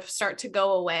funds sort of start to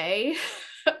go away,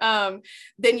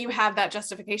 then you have that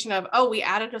justification of, oh, we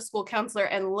added a school counselor,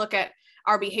 and look at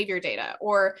our behavior data,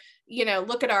 or, you know,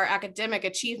 look at our academic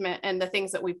achievement and the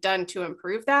things that we've done to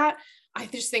improve that. I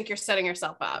just think you're setting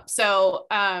yourself up. So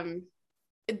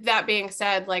that being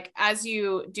said, like, as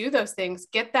you do those things,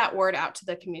 get that word out to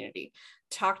the community,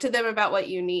 talk to them about what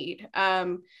you need.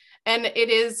 And it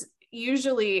is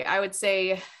usually, I would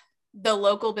say, the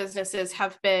local businesses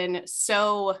have been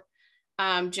so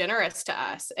generous to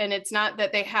us. And it's not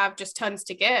that they have just tons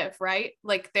to give, right?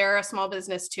 Like, they're a small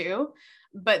business too,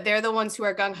 but they're the ones who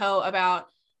are gung-ho about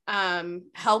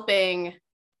helping.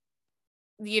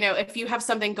 You know, if you have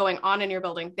something going on in your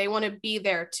building, they want to be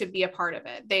there to be a part of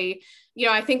it. They, you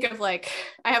know, I think of, like,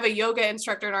 I have a yoga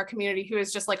instructor in our community who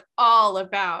is just like all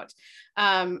about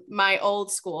my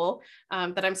old school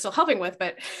that I'm still helping with,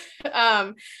 but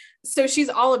so she's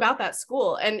all about that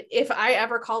school. And if I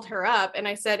ever called her up and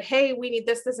I said, hey, we need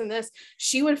this, this, and this,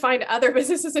 she would find other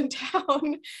businesses in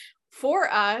town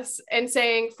for us and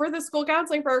saying, for the school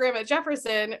counseling program at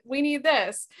Jefferson, we need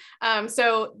this.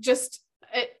 So just,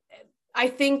 I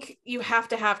think you have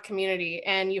to have community,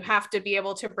 and you have to be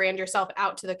able to brand yourself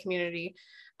out to the community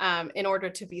in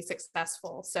order to be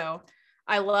successful. So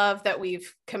I love that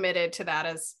we've committed to that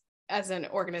as an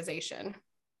organization.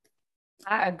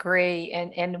 I agree.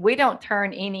 And we don't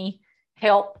turn any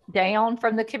help down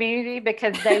from the community,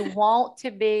 because they want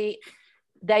to be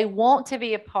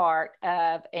a part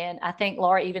of. And I think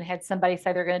Laura even had somebody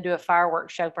say they're going to do a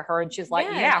fireworks show for her. And she's like,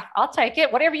 yeah, I'll take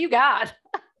it. Whatever you got.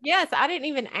 Yes, I didn't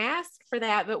even ask for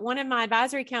that, but one of my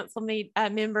advisory council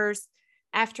members,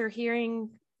 after hearing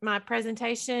my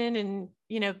presentation and,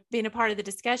 you know, being a part of the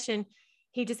discussion,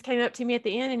 he just came up to me at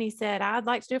the end and he said, I'd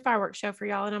like to do a fireworks show for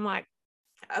y'all. And I'm like,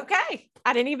 okay,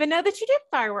 I didn't even know that you did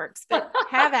fireworks, but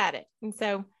have at it. And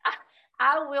so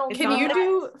I will. Can you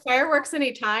do fireworks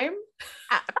anytime?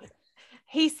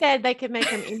 He said they could make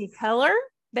them any color.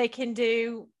 They can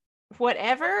do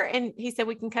whatever. And he said,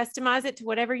 we can customize it to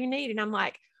whatever you need. And I'm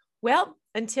like, well,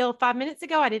 until 5 minutes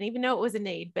ago, I didn't even know it was a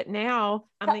need, but now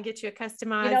I'm going to get you a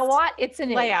customized, you know what? It's a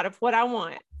layout of what I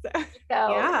want.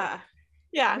 So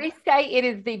yeah. We say it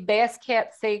is the best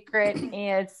kept secret.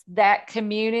 Is that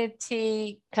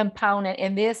community component.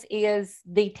 And this is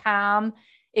the time,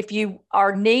 if you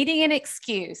are needing an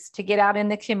excuse to get out in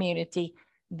the community,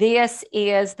 this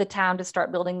is the time to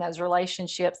start building those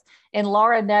relationships. And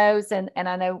Laura knows, and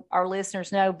I know our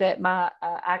listeners know, that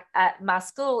my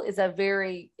school is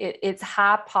it's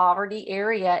high poverty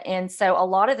area. And so a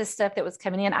lot of the stuff that was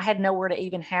coming in, I had nowhere to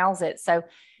even house it. So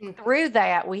through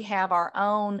that, we have our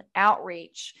own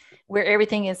outreach where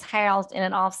everything is housed in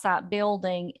an offsite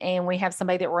building, and we have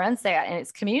somebody that runs that, and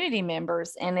it's community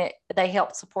members, and they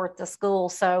help support the school.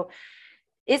 So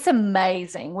it's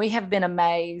amazing. We have been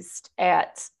amazed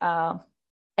at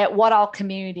what all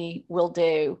community will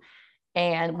do.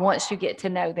 And once you get to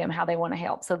know them, how they want to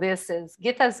help. So this is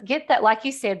get that, like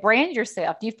you said, brand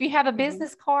yourself. If you have a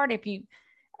business card, if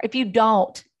you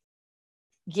don't,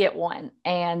 get one,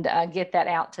 and get that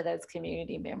out to those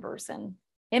community members and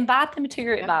invite them to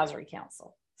your advisory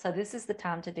council. So this is the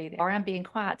time to do that. Or I'm being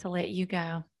quiet to let you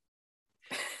go.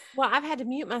 Well, I've had to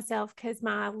mute myself because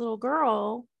my little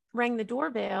girl rang the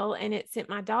doorbell and it sent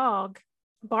my dog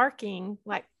barking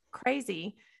like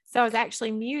crazy. So I was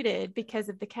actually muted because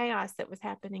of the chaos that was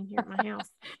happening here at my house.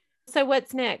 So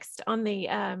what's next on the,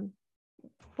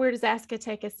 where does ASCA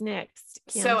take us next,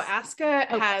 Kim? So ASCA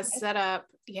has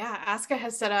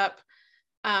set up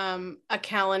a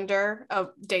calendar, a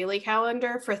daily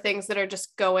calendar for things that are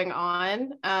just going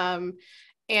on.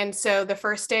 And so the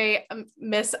first day,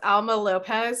 Miss Alma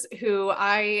Lopez, who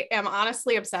I am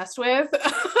honestly obsessed with,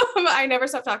 I never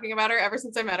stopped talking about her ever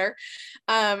since I met her.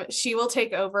 She will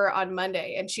take over on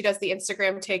Monday, and she does the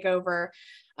Instagram takeover.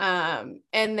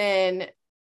 And then,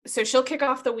 so she'll kick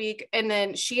off the week, and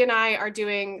then she and I are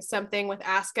doing something with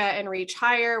ASCA and Reach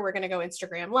Higher. We're going to go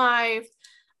Instagram Live.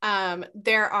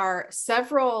 There are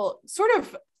several sort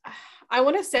of, I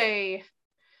want to say,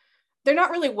 they're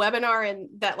not really webinar in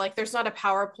that, like, there's not a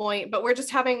PowerPoint, but we're just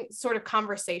having sort of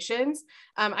conversations.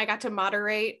 I got to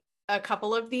moderate a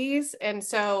couple of these. And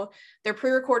so they're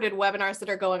pre-recorded webinars that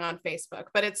are going on Facebook,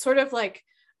 but it's sort of like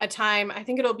a time, I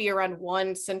think it'll be around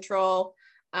 1 Central.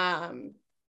 And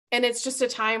it's just a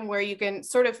time where you can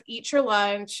sort of eat your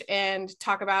lunch and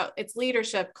talk about its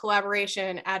leadership,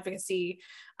 collaboration, advocacy,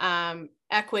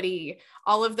 equity,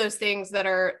 all of those things that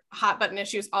are hot button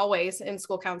issues always in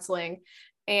school counseling.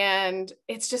 And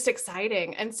it's just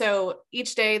exciting. And so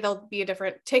each day there'll be a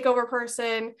different takeover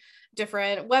person,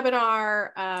 different webinar,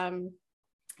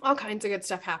 all kinds of good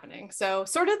stuff happening. So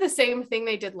sort of the same thing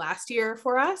they did last year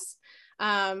for us.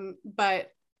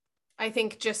 But I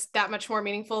think just that much more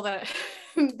meaningful that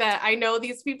I know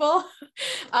these people,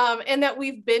 and that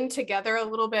we've been together a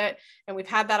little bit, and we've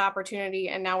had that opportunity.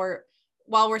 And now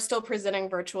while we're still presenting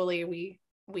virtually,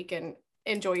 we can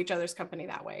enjoy each other's company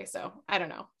that way. So I don't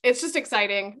know. It's just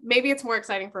exciting. Maybe it's more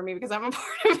exciting for me because I'm a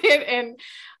part of it, and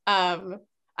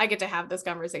I get to have those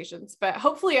conversations, but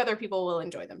hopefully other people will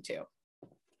enjoy them too.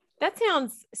 That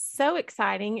sounds so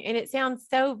exciting, and it sounds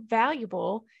so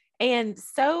valuable and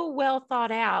so well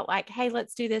thought out. Like, hey,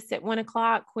 let's do this at 1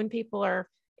 o'clock when people are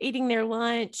eating their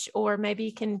lunch, or maybe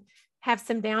you can have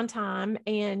some downtime.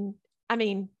 And I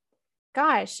mean,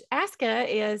 gosh, ASCA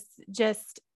is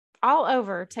just all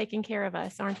over taking care of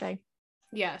us, aren't they?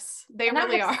 Yes, they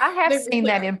really are. I have seen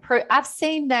that improve. I've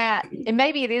seen that, and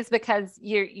maybe it is because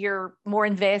you're more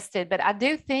invested, but I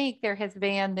do think there has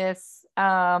been this,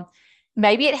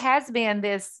 maybe it has been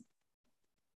this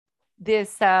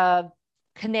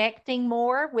connecting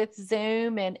more with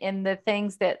Zoom and the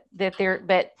things that they're,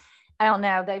 but I don't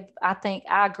know. I think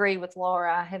I agree with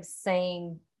Laura. I have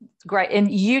seen great. And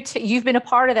you've been a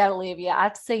part of that, Olivia.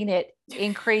 I've seen it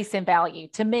increase in value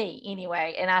to me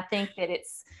anyway. And I think that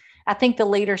I think the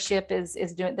leadership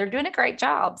they're doing a great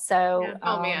job. So, yeah.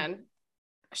 Oh man,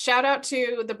 shout out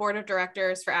to the board of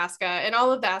directors for ASCA and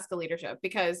all of the ASCA leadership,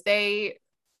 because they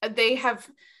have,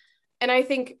 and I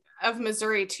think of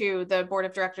Missouri too, the board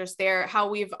of directors there, how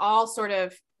we've all sort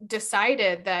of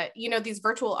decided that, these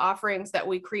virtual offerings that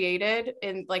we created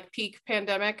in like peak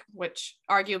pandemic, which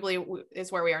arguably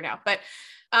is where we are now, but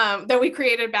that we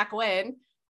created back when,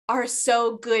 are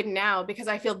so good now because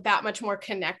I feel that much more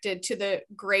connected to the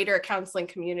greater counseling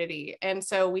community. And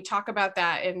so we talk about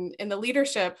that in the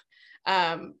leadership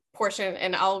portion,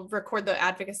 and I'll record the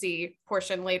advocacy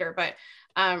portion later, but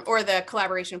or the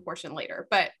collaboration portion later.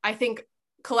 But I think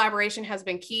collaboration has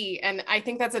been key. And I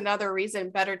think that's another reason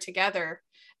Better Together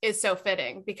is so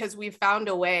fitting, because we've found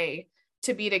a way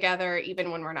to be together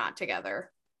even when we're not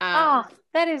together.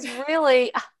 That is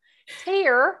really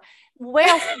here.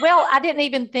 Well, I didn't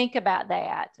even think about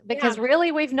that, because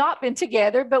really we've not been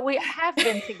together, but we have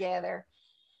been together.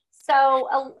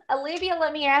 So Olivia,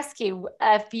 let me ask you,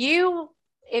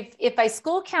 if a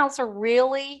school counselor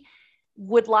really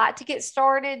would like to get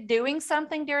started doing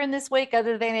something during this week,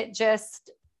 other than it just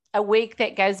a week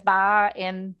that goes by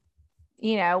and,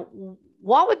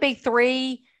 what would be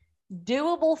 3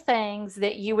 doable things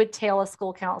that you would tell a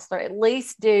school counselor? At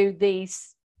least do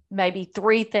these maybe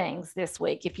 3 things this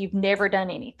week if you've never done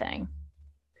anything.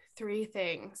 3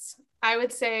 things. I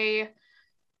would say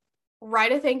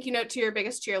write a thank you note to your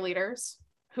biggest cheerleaders,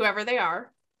 whoever they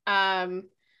are.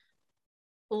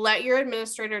 Let your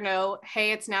administrator know,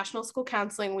 hey, it's National School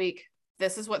Counseling Week.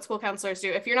 This is what school counselors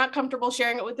do. If you're not comfortable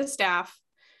sharing it with the staff,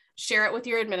 share it with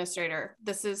your administrator.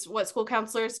 This is what school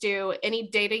counselors do. Any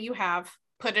data you have,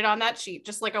 put it on that sheet,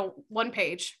 just like a 1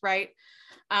 page, right?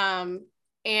 And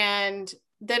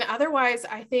then otherwise,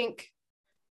 I think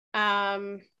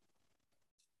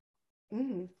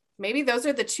maybe those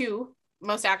are the 2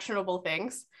 most actionable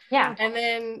things. Yeah. And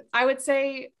then I would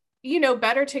say,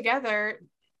 better together,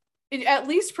 at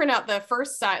least print out the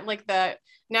first sign, like the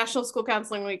National School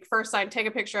Counseling Week first sign, take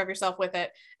a picture of yourself with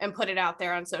it and put it out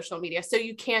there on social media so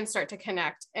you can start to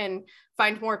connect and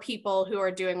find more people who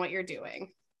are doing what you're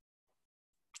doing.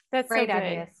 That's great so good.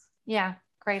 ideas. Yeah,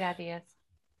 great ideas.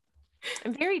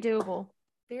 And very doable.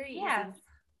 Very easy.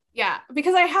 Yeah,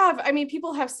 because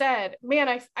people have said,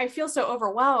 man, I feel so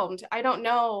overwhelmed. I don't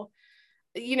know,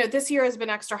 this year has been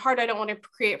extra hard. I don't want to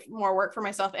create more work for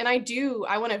myself. And I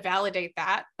want to validate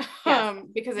that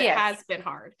because it has been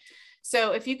hard.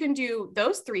 So if you can do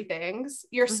those 3 things,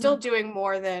 you're still doing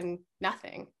more than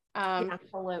nothing.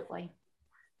 Absolutely.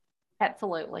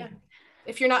 Yeah.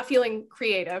 If you're not feeling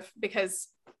creative, because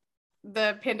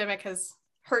the pandemic has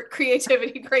hurt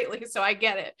creativity greatly. So I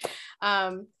get it.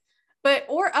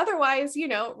 Or otherwise,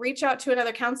 reach out to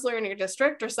another counselor in your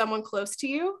district or someone close to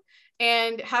you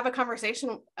and have a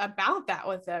conversation about that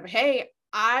with them. Hey,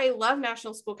 I love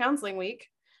National School Counseling Week,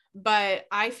 but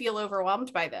I feel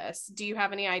overwhelmed by this. Do you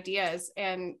have any ideas?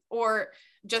 Or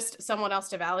just someone else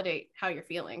to validate how you're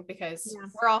feeling, because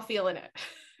we're all feeling it.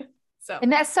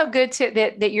 And that's so good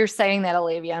that you're saying that,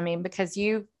 Olivia. I mean, because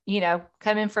you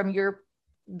coming from your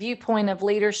viewpoint of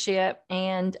leadership,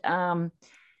 and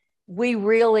we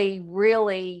really,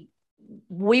 really,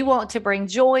 we want to bring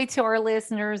joy to our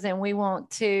listeners, and we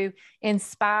want to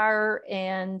inspire,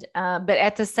 and but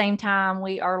at the same time,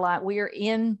 we are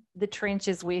in the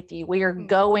trenches with you. We are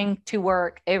going to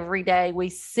work every day. We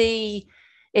see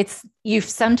you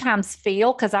sometimes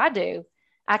feel, because I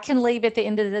can leave at the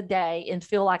end of the day and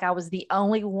feel like I was the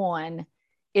only one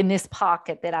in this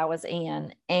pocket that I was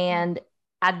in. And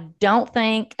I don't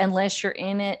think, unless you're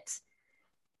in it,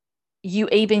 you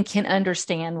even can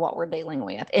understand what we're dealing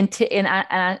with. And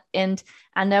I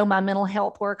know my mental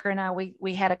health worker and I,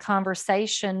 we had a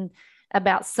conversation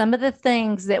about some of the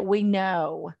things that we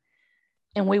know,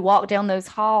 and we walk down those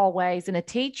hallways, and a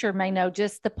teacher may know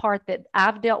just the part that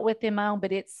I've dealt with in my own,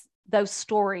 but it's those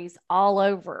stories all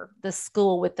over the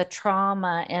school with the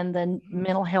trauma and the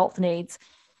mental health needs.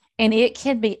 And it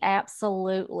can be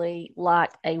absolutely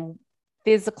like a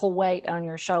physical weight on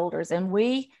your shoulders. And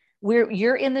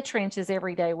you're in the trenches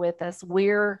every day with us.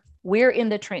 We're in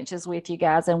the trenches with you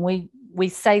guys. And we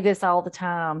say this all the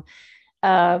time.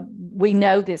 We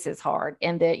know this is hard,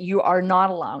 and that you are not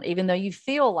alone, even though you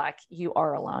feel like you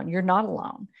are alone. You're not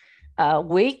alone.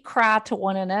 We cry to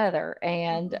one another,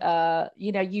 and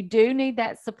you do need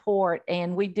that support.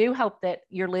 And we do hope that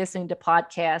you're listening to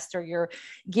podcasts, or you're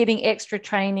getting extra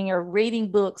training, or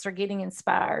reading books, or getting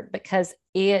inspired, because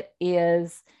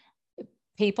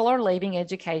people are leaving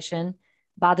education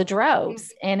by the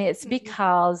droves. And it's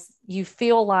because you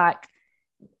feel like,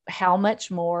 how much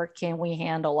more can we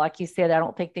handle? Like you said, I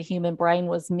don't think the human brain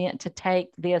was meant to take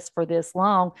this for this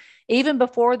long. Even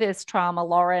before this trauma,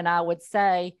 Laura and I would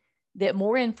say that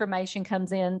more information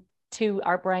comes in to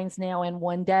our brains now in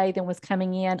one day than was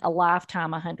coming in a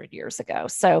lifetime 100 years ago.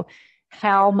 So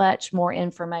how much more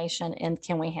information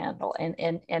can we handle,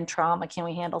 and trauma can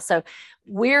we handle? So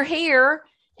we're here,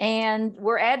 and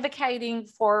we're advocating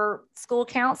for school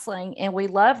counseling, and we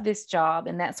love this job,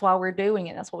 and that's why we're doing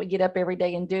it. That's why we get up every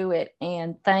day and do it.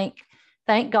 And thank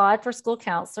God for school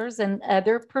counselors and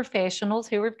other professionals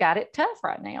who have got it tough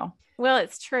right now. Well,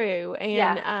 it's true.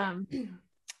 And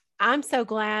I'm so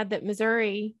glad that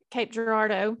Missouri Cape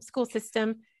Girardeau school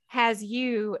system has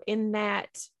you in that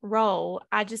role.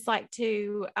 I just like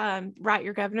to write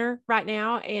your governor right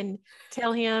now and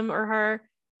tell him or her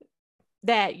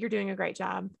that you're doing a great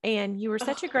job. And you were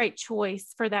such a great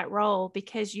choice for that role,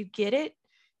 because you get it,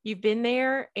 you've been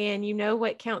there, and you know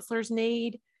what counselors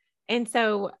need. And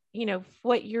so,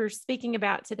 what you're speaking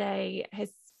about today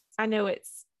I know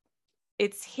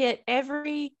it's hit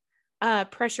every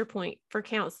pressure point for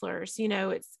counselors.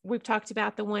 We've talked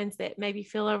about the ones that maybe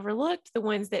feel overlooked, the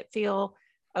ones that feel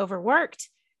overworked,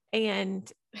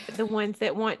 and the ones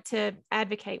that want to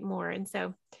advocate more. And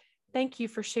so thank you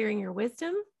for sharing your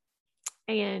wisdom.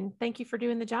 And thank you for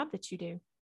doing the job that you do.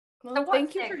 Well, So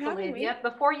thank what's you for next, having Olivia?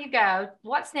 Before you go,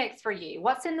 what's next for you?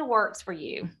 What's in the works for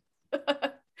you?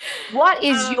 What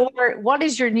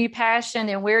is your new passion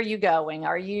and where are you going?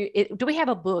 Do we have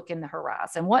a book in the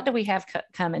horizon? What do we have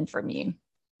coming from you?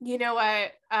 You know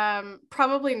what?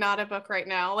 Probably not a book right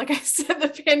now. Like I said, the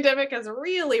pandemic has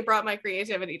really brought my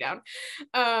creativity down.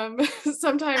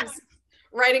 Sometimes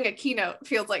writing a keynote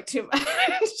feels like too much.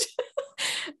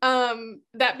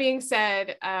 That being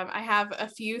said, I have a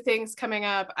few things coming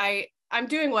up. I'm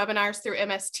doing webinars through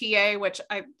MSTA, which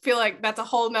I feel like that's a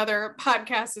whole nother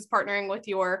podcast, is partnering with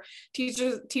your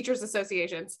teachers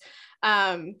associations.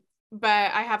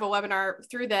 But I have a webinar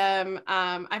through them.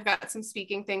 I've got some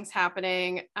speaking things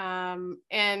happening.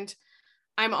 And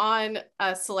I'm on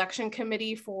a selection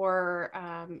committee for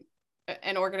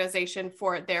an organization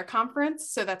for their conference.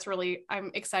 So that's really,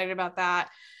 I'm excited about that.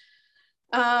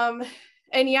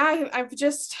 And yeah, I've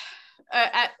just,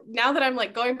 now that I'm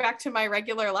like going back to my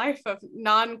regular life of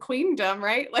non-queendom,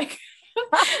 right? Like,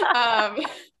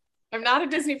 I'm not a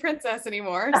Disney princess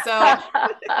anymore. So,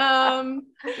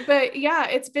 but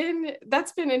yeah, that's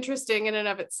been interesting in and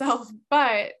of itself.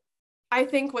 But I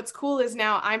think what's cool is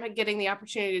now I'm getting the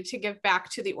opportunity to give back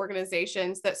to the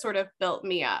organizations that sort of built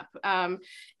me up,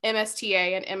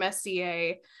 MSTA and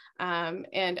MSCA,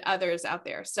 and others out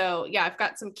there. So yeah, I've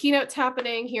got some keynotes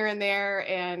happening here and there,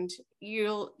 and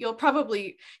you'll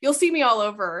see me all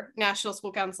over National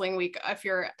School Counseling Week if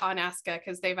you're on ASCA,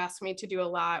 because they've asked me to do a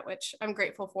lot, which I'm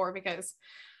grateful for because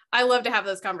I love to have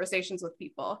those conversations with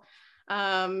people.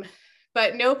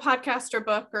 But no podcast or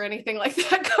book or anything like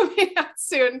that coming out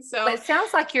soon. So it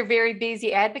sounds like you're very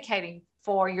busy advocating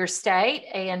for your state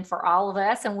and for all of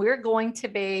us. And we're going to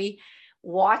be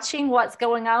watching what's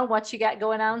going on, what you got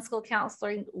going on School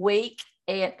Counseling Week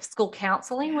and School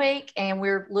Counseling Week. And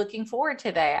we're looking forward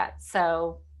to that.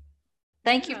 So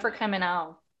thank you for coming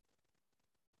on.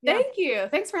 Thank you.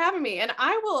 Thanks for having me. And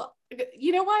I will,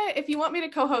 you know what, if you want me to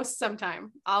co-host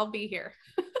sometime, I'll be here.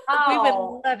 We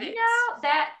would love it.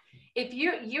 If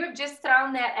you have just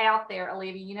thrown that out there,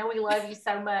 Olivia, you know, we love you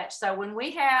so much. So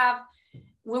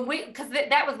because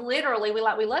that was literally, we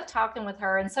love talking with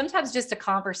her, and sometimes just a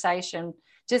conversation,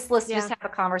 just have a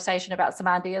conversation about some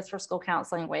ideas for School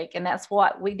Counseling Week. And that's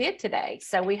what we did today.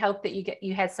 So we hope that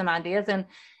you had some ideas,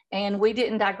 and we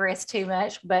didn't digress too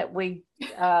much, but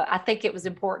I think it was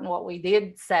important what we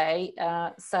did say.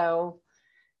 So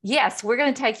yes, we're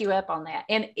going to take you up on that.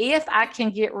 And if I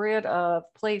can get rid of,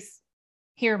 please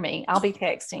hear me, I'll be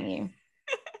texting you.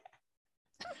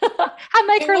 I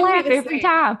make her laugh every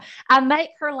time. I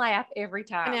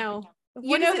know.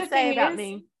 What does it say about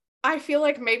me? I feel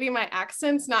like maybe my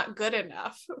accent's not good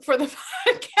enough for the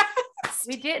podcast.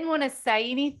 We didn't want to say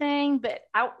anything, but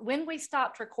when we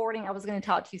stopped recording, I was going to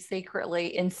talk to you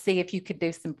secretly and see if you could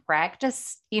do some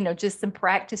practice, just some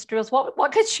practice drills.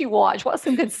 What could you watch? What's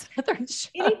some good Southern shows?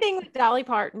 Anything with Dolly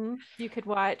Parton you could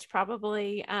watch,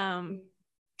 probably.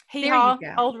 Hee Haw,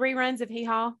 old reruns of Hee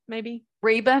Haw, maybe.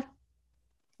 Reba.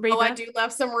 Oh, I do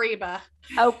love some Reba.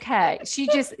 Okay.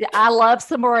 I love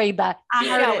some Reba. I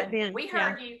heard it then. We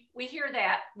heard you. We hear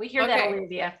that. That,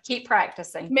 Olivia. Keep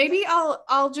practicing. Maybe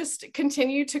I'll just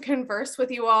continue to converse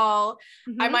with you all.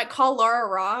 Mm-hmm. I might call Laura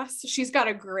Ross. She's got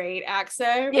a great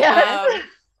accent. Yeah.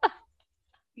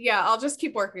 Yeah, I'll just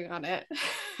keep working on it.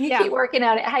 Keep working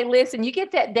on it. Hey, listen, you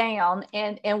get that down,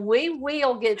 and we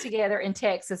will get together in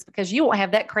Texas, because you won't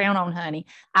have that crown on, honey.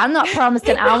 I'm not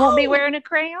promising I won't be wearing a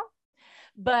crown,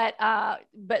 but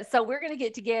so we're going to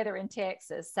get together in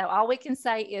Texas. So all we can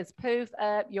say is poof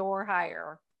up your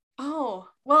hair. Oh,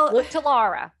 well, look to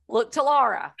Laura.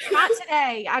 Not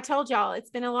today. I told y'all it's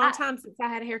been a long time since I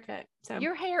had a haircut. So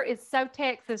your hair is so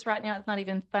Texas right now. It's not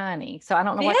even funny. So I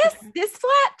don't know this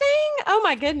flat thing. Oh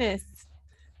my goodness.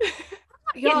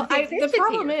 Y'all, the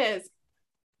problem is,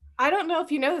 I don't know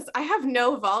if you know this. I have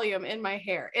no volume in my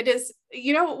hair. It is,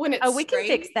 when it's we straight,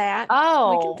 can fix that.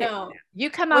 Oh, we can fix that. You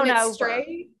come on over.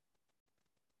 Straight,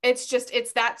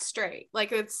 it's that straight.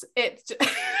 Like it's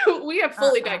we have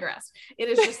fully digressed. It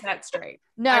is just that straight.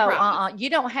 No,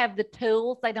 you don't have the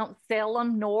tools. They don't sell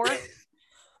them north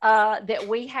that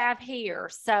we have here.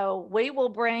 So we will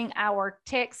bring our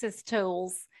Texas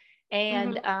tools,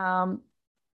 and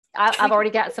I've already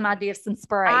got some ideas, some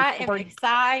spray. I am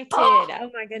excited.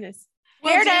 Oh my goodness.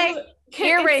 Hair day,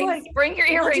 earrings. Bring your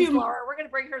earrings, Laura. We're going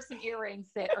to bring her some earrings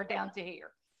that are down to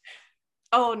here.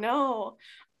 Oh no.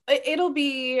 It'll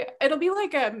be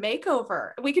like a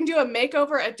makeover. We can do a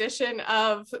makeover edition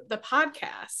of the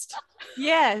podcast.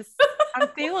 Yes. I'm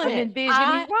feeling it.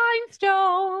 Envisioning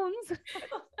rhinestones.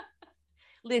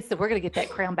 Listen, we're going to get that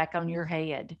crown back on your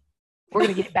head. We're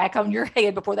going to get it back on your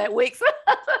head before that week's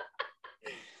up.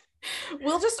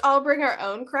 We'll just all bring our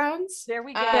own crowns. There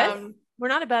we go. Yes, we're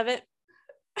not above it.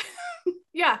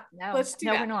 Yeah, No, let's do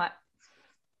that. we're not.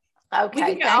 We Okay.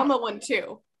 can get Alma one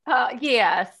too.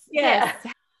 Yes. Yes.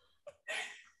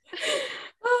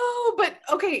 Oh, but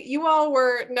okay, you all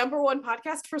were #1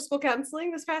 podcast for school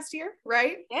counseling this past year,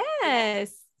 right?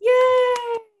 Yes.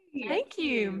 Yay! Thank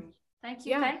you. Thank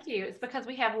you. Yeah. Thank you. It's because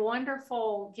we have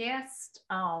wonderful guests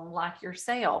like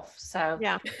yourself. So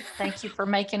Yeah. thank you for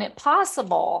making it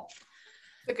possible.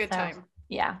 It's a good So, time.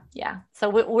 Yeah. So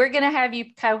we're going to have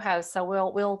you co-host. So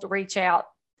we'll reach out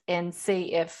and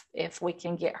see if we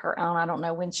can get her on. I don't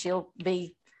know when she'll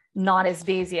be not as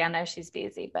busy. I know she's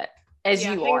busy, but as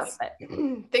Yeah, you are. things-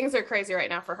 But Things are crazy right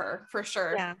now for her, for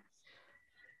sure. Yeah.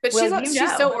 But Well,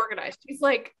 she's so organized. She's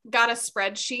like got a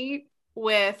spreadsheet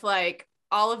with like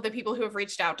all of the people who have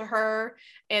reached out to her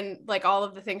and like all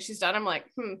of the things she's done. I'm like,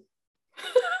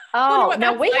 Oh, what no,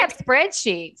 that's we like. have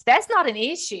spreadsheets. That's not an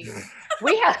issue.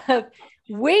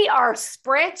 We are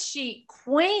spreadsheet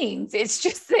queens. It's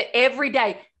just that every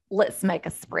day, let's make a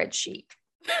spreadsheet.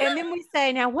 And then we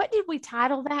say, now, what did we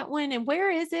title that one? And where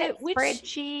is it? Which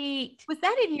Spreadsheet was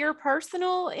that in your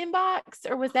personal inbox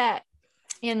or was that?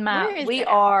 in Where my, is we that?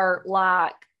 are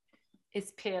like,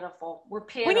 it's pitiful. We're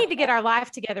pitiful. We need to get our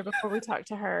life together before we talk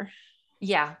to her.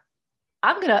 Yeah.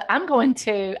 I'm going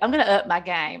to up my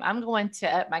game. I'm going to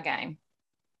up my game.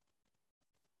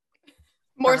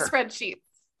 more her. spreadsheets.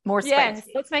 More Yes.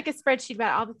 space. Let's make a spreadsheet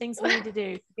about all the things we need to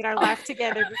do to get our life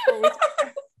together before we talk to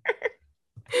her.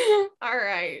 All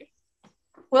right.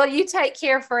 Well, you take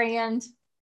care, friend.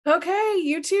 Okay,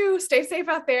 you too. Stay safe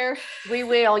out there. We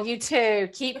will. You too.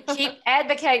 Keep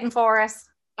advocating for us.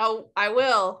 Oh, I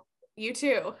will. You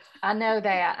too. I know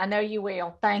that. I know you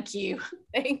will. Thank you.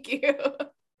 Thank you.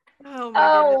 Oh, my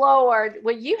Oh, goodness. Lord.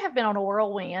 Well, you have been on a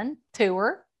whirlwind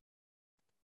tour.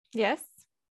 Yes.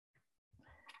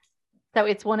 So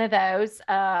it's one of those.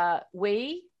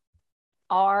 We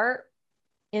are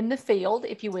in the field,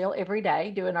 if you will, every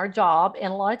day doing our job.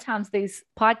 And a lot of times these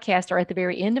podcasts are at the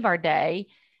very end of our day.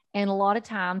 And a lot of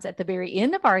times at the very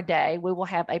end of our day, we will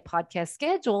have a podcast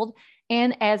scheduled.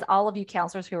 And as all of you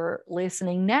counselors who are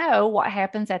listening know, what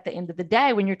happens at the end of the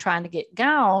day when you're trying to get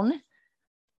gone,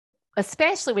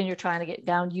 especially when you're trying to get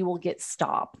gone, you will get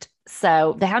stopped.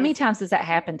 So how many times does that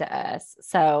happen to us?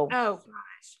 So Oh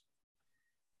gosh.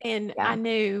 And Yeah. I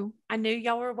knew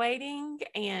y'all were waiting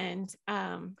and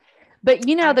but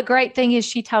the great thing is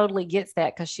she totally gets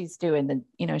that because she's doing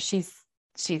she's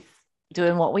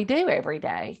doing what we do every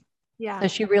day. yeah, So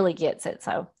she really gets it.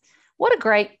 So what a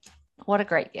great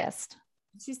guest.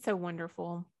 she's so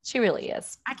wonderful. She really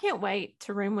is. I can't wait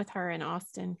to room with her in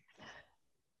Austin.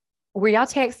 Were y'all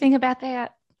texting about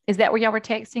that? Is that what y'all were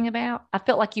texting about? I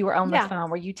felt like you were on the Yeah. phone.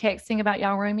 Were you texting about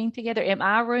y'all rooming together? Am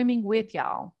I rooming with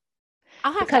y'all?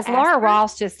 I'll have Because to ask Laura her.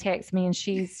 Ross just texted me and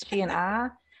she and I.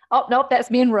 Oh, nope, that's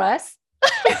me and Russ.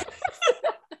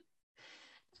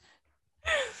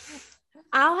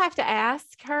 I'll have to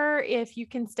ask her if you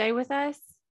can stay with us.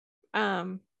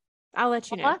 I'll let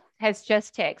you know. Paula has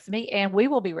just texted me and we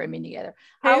will be rooming together.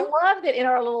 Who? I love that in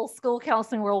our little school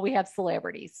counseling world, we have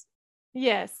celebrities.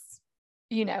 Yes.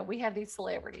 We have these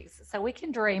celebrities. So we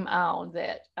can dream on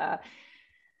that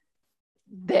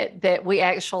we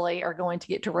actually are going to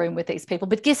get to room with these people.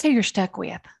 But guess who you're stuck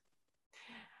with?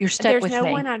 You're stuck There's with no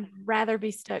me. one I'd rather be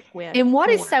stuck with. And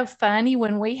what is more. so funny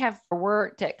when we have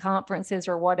worked at conferences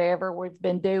or whatever we've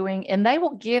been doing, and they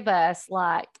will give us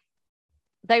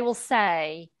they will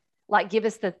say, give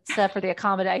us the stuff for the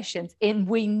accommodations. And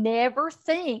we never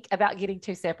think about getting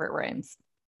 2 separate rooms.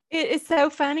 It's so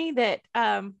funny that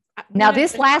Now, one of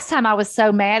this the- last time I was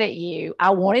so mad at you.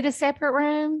 I wanted a separate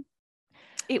room.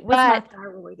 it was my but-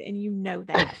 thyroid, and you know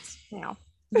that now.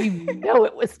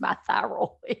 It was my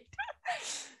thyroid.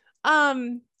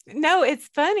 No, it's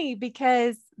funny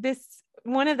because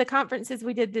one of the conferences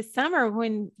we did this summer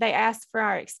when they asked for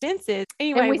our expenses.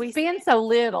 Anyway, And we spend so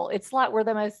little. It's like we're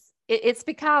the most, it's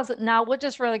because no, we'll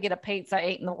just really get a pizza,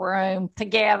 eat in the room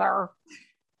together.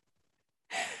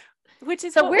 which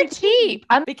is So what we're we did, cheap.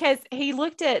 because he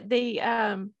looked at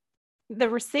the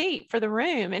receipt for the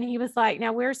room and he was like,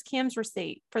 now where's Kim's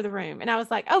receipt for the room? And I was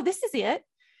like, oh, this is it.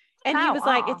 And he Oh, was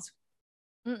like,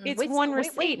 Mm-mm. it's one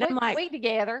receipt. And I'm like, we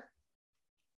together.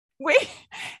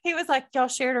 he was like, y'all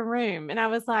shared a room. And I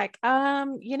was like,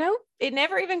 it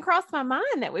never even crossed my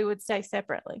mind that we would stay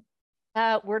separately.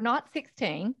 We're not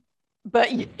 16, but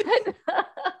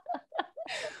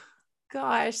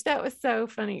Gosh, that was so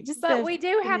funny. but we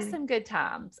do have some good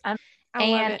times. I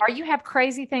love And it. or you have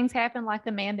crazy things happen, like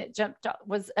the man that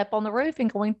was up on the roof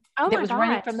and Oh that my was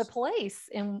running from the gosh. police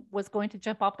and was going to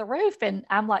jump off the roof. And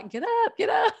I'm like, get up, get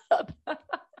up.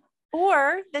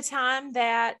 Or the time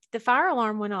that the fire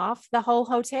alarm went off, the whole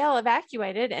hotel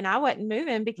evacuated and I wasn't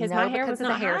moving because my No, hair because was of the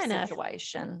not hair high enough.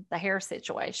 situation, the hair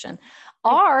situation.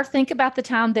 Like, Or think about the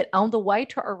time that on the way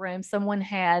to our room, someone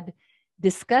had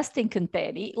disgusting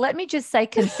confetti. Let me just say,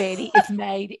 confetti is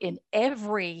made in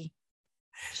every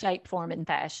shape, form, and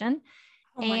fashion.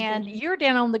 oh my And goodness. you're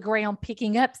down on the ground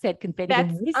picking up said confetti.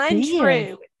 That's What is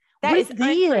untrue. That What's is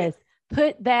untrue. this?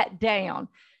 Put that down.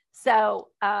 So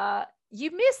you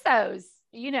miss those,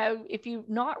 if you're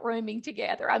not rooming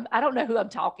together. I don't know who I'm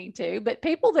talking to, but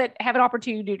people that have an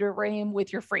opportunity to room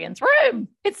with your friends, room.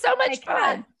 It's so much Hey,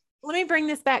 fun. let me bring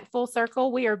this back full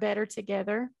circle. We are better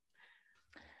together.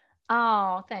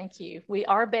 Oh, thank you. We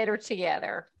are better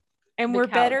together. And we're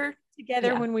better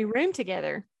together Yeah. when we room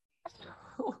together.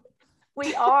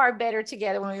 We are better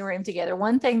together when we room together.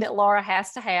 One thing that Laura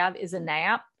has to have is a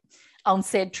nap on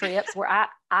said trips where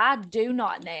I do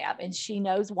not nap, and she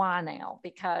knows why now,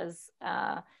 because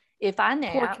if I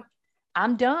nap,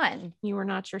 I'm done. You are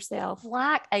not yourself.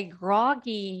 Like a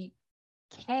groggy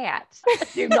cat.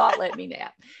 Do not let me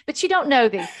nap. But you don't know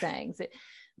these things.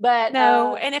 But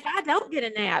no, and if I don't get a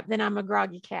nap, then I'm a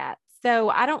groggy cat.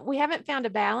 So we haven't found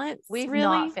a balance. We've really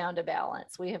not found a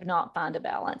balance. We have not found a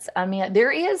balance. I mean,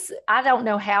 I don't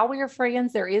know how we are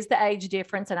friends. There is the age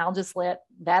difference, and I'll just let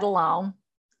that alone.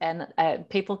 And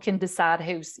people can decide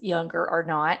who's younger or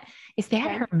not. Is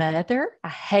that her mother? I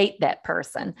hate that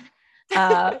person.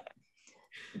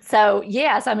 So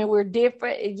yes, I mean, we're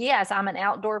different. Yes, I'm an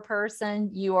outdoor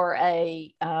person. You are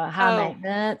a high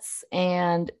maintenance,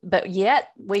 but yet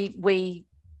we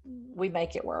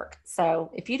make it work.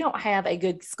 So if you don't have a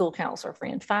good school counselor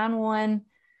friend, find one,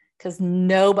 because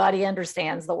nobody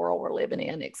understands the world we're living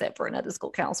in except for another school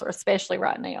counselor, especially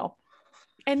right now.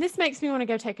 And this makes me want to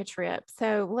go take a trip.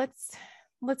 So let's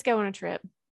go on a trip.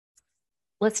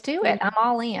 Let's do it. I'm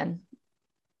all in.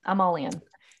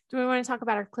 Do we want to talk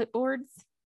about our clipboards?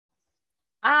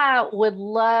 I would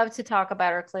love to talk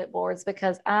about our clipboards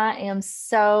because I am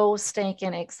so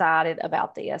stinking excited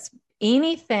about this.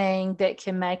 Anything that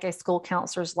can make a school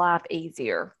counselor's life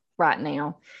easier right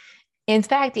now. In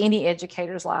fact, any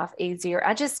educator's life easier.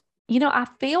 I just, I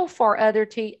feel for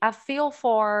I feel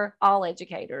for all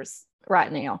educators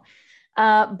right now.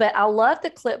 But I love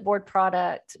the clipboard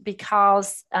product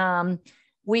because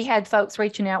we had folks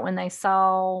reaching out when they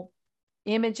saw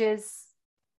images.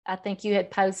 I think you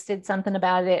had posted something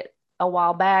about it a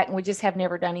while back, and we just have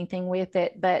never done anything with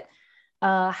it. But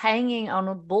hanging on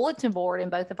a bulletin board in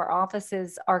both of our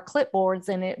offices are clipboards,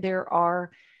 and there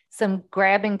are some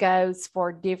grab and goes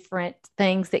for different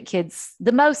things that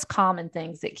the most common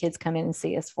things that kids come in and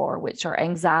see us for, which are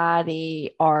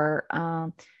anxiety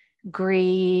or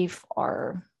grief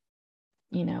or,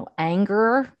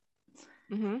 anger.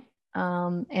 Mm-hmm.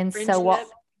 And friendship.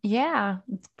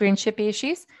 Friendship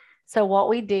issues. So what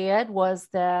we did was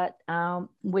that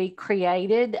we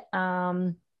created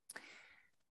some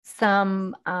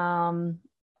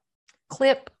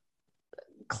clip.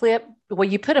 Well,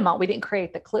 you put them on. We didn't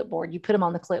create the clipboard. You put them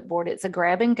on the clipboard. It's a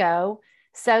grab and go,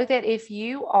 so that if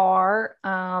you are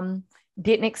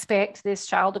didn't expect this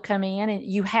child to come in, and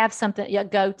you have something you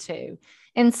go to,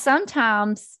 and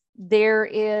sometimes there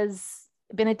is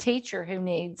been a teacher who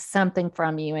needs something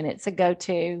from you, and it's a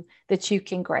go-to that you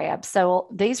can grab. So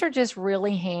these are just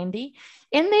really handy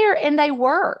in there, and they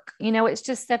work. It's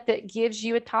just stuff that gives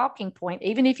you a talking point.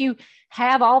 Even if you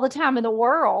have all the time in the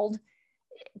world,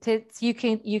 you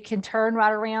can turn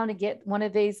right around and get one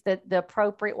of these, the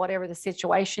appropriate, whatever the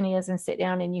situation is, and sit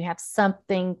down, and you have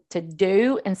something to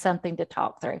do and something to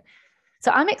talk through.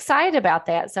 So I'm excited about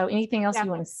that. So anything else you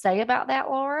want to say about that,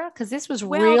 Laura? Because this was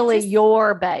really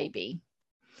your baby.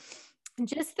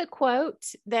 Just the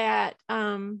quote that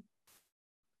I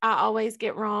always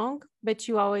get wrong, but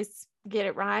you always get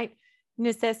it right.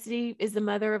 Necessity is the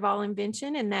mother of all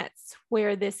invention. And that's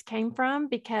where this came from,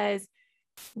 because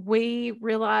we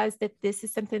realized that this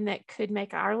is something that could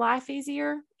make our life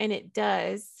easier. And it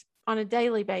does on a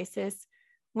daily basis.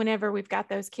 Whenever we've got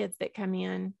those kids that come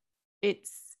in,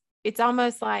 it's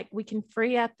almost like we can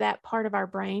free up that part of our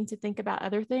brain to think about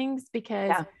other things,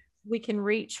 because we can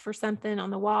reach for something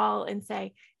on the wall and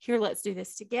say, here, let's do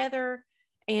this together,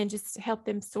 and just help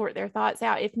them sort their thoughts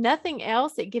out. If nothing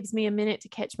else, it gives me a minute to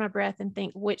catch my breath and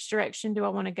think, which direction do I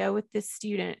want to go with this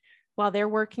student while they're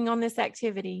working on this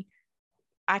activity?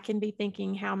 I can be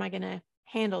thinking, how am I going to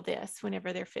handle this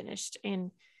whenever they're finished? And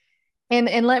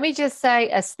let me just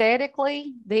say,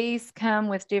 aesthetically, these come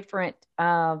with different,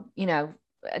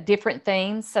 different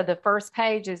themes. So the first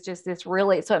page is just this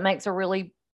really, so it makes a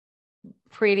really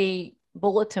pretty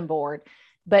bulletin board.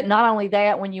 But not only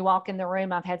that, when you walk in the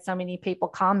room, I've had so many people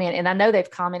comment, and I know they've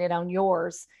commented on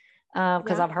yours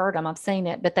because I've heard them, I've seen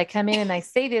it, but they come in and they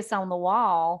see this on the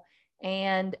wall,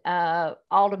 and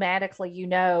automatically,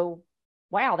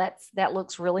 wow, that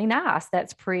looks really nice.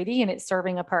 That's pretty, and it's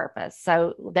serving a purpose.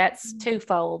 So that's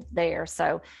twofold there.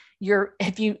 So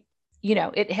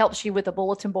it helps you with a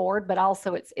bulletin board, but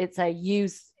also it's a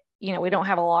use, we don't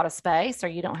have a lot of space, or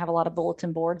you don't have a lot of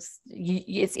bulletin boards.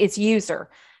 It's user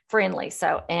friendly.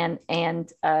 So,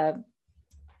 and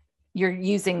you're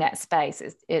using that space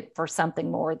for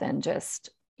something more than just,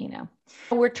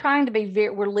 we're trying to be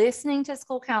we're listening to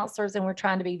school counselors, and we're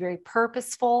trying to be very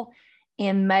purposeful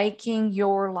in making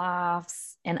your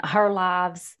lives and our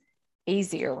lives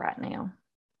easier right now.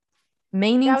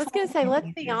 Meaningful. I was going to say,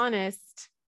 let's be honest.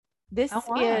 This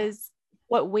is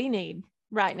what we need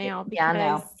right now. Yeah, I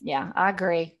know. Yeah, I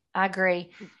agree.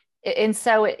 And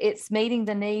so it's meeting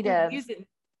the need of.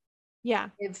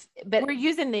 But we're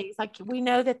using these, like, we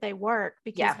know that they work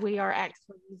because we are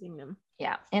actually using them.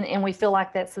 Yeah. And we feel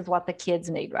like this is what the kids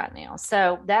need right now.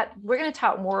 So that we're going to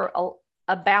talk more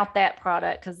about that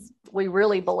product, because we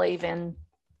really believe in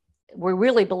it.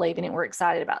 We're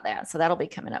excited about that. So that'll be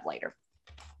coming up later.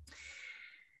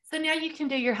 So now you can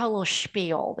do your whole little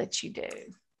spiel that you do.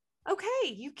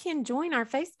 Okay. You can join our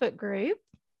Facebook group.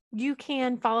 You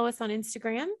can follow us on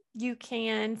Instagram. You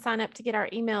can sign up to get our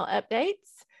email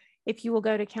updates. If you will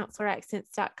go to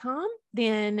counseloraccents.com,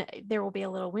 then there will be a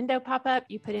little window pop up.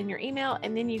 You put in your email,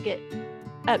 and then you get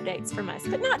updates from us,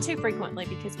 but not too frequently,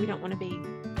 because we don't want to be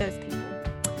those people.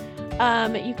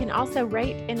 You can also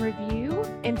rate and review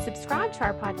and subscribe to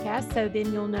our podcast, so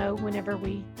then you'll know whenever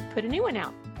we put a new one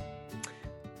out.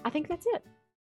 I think that's it.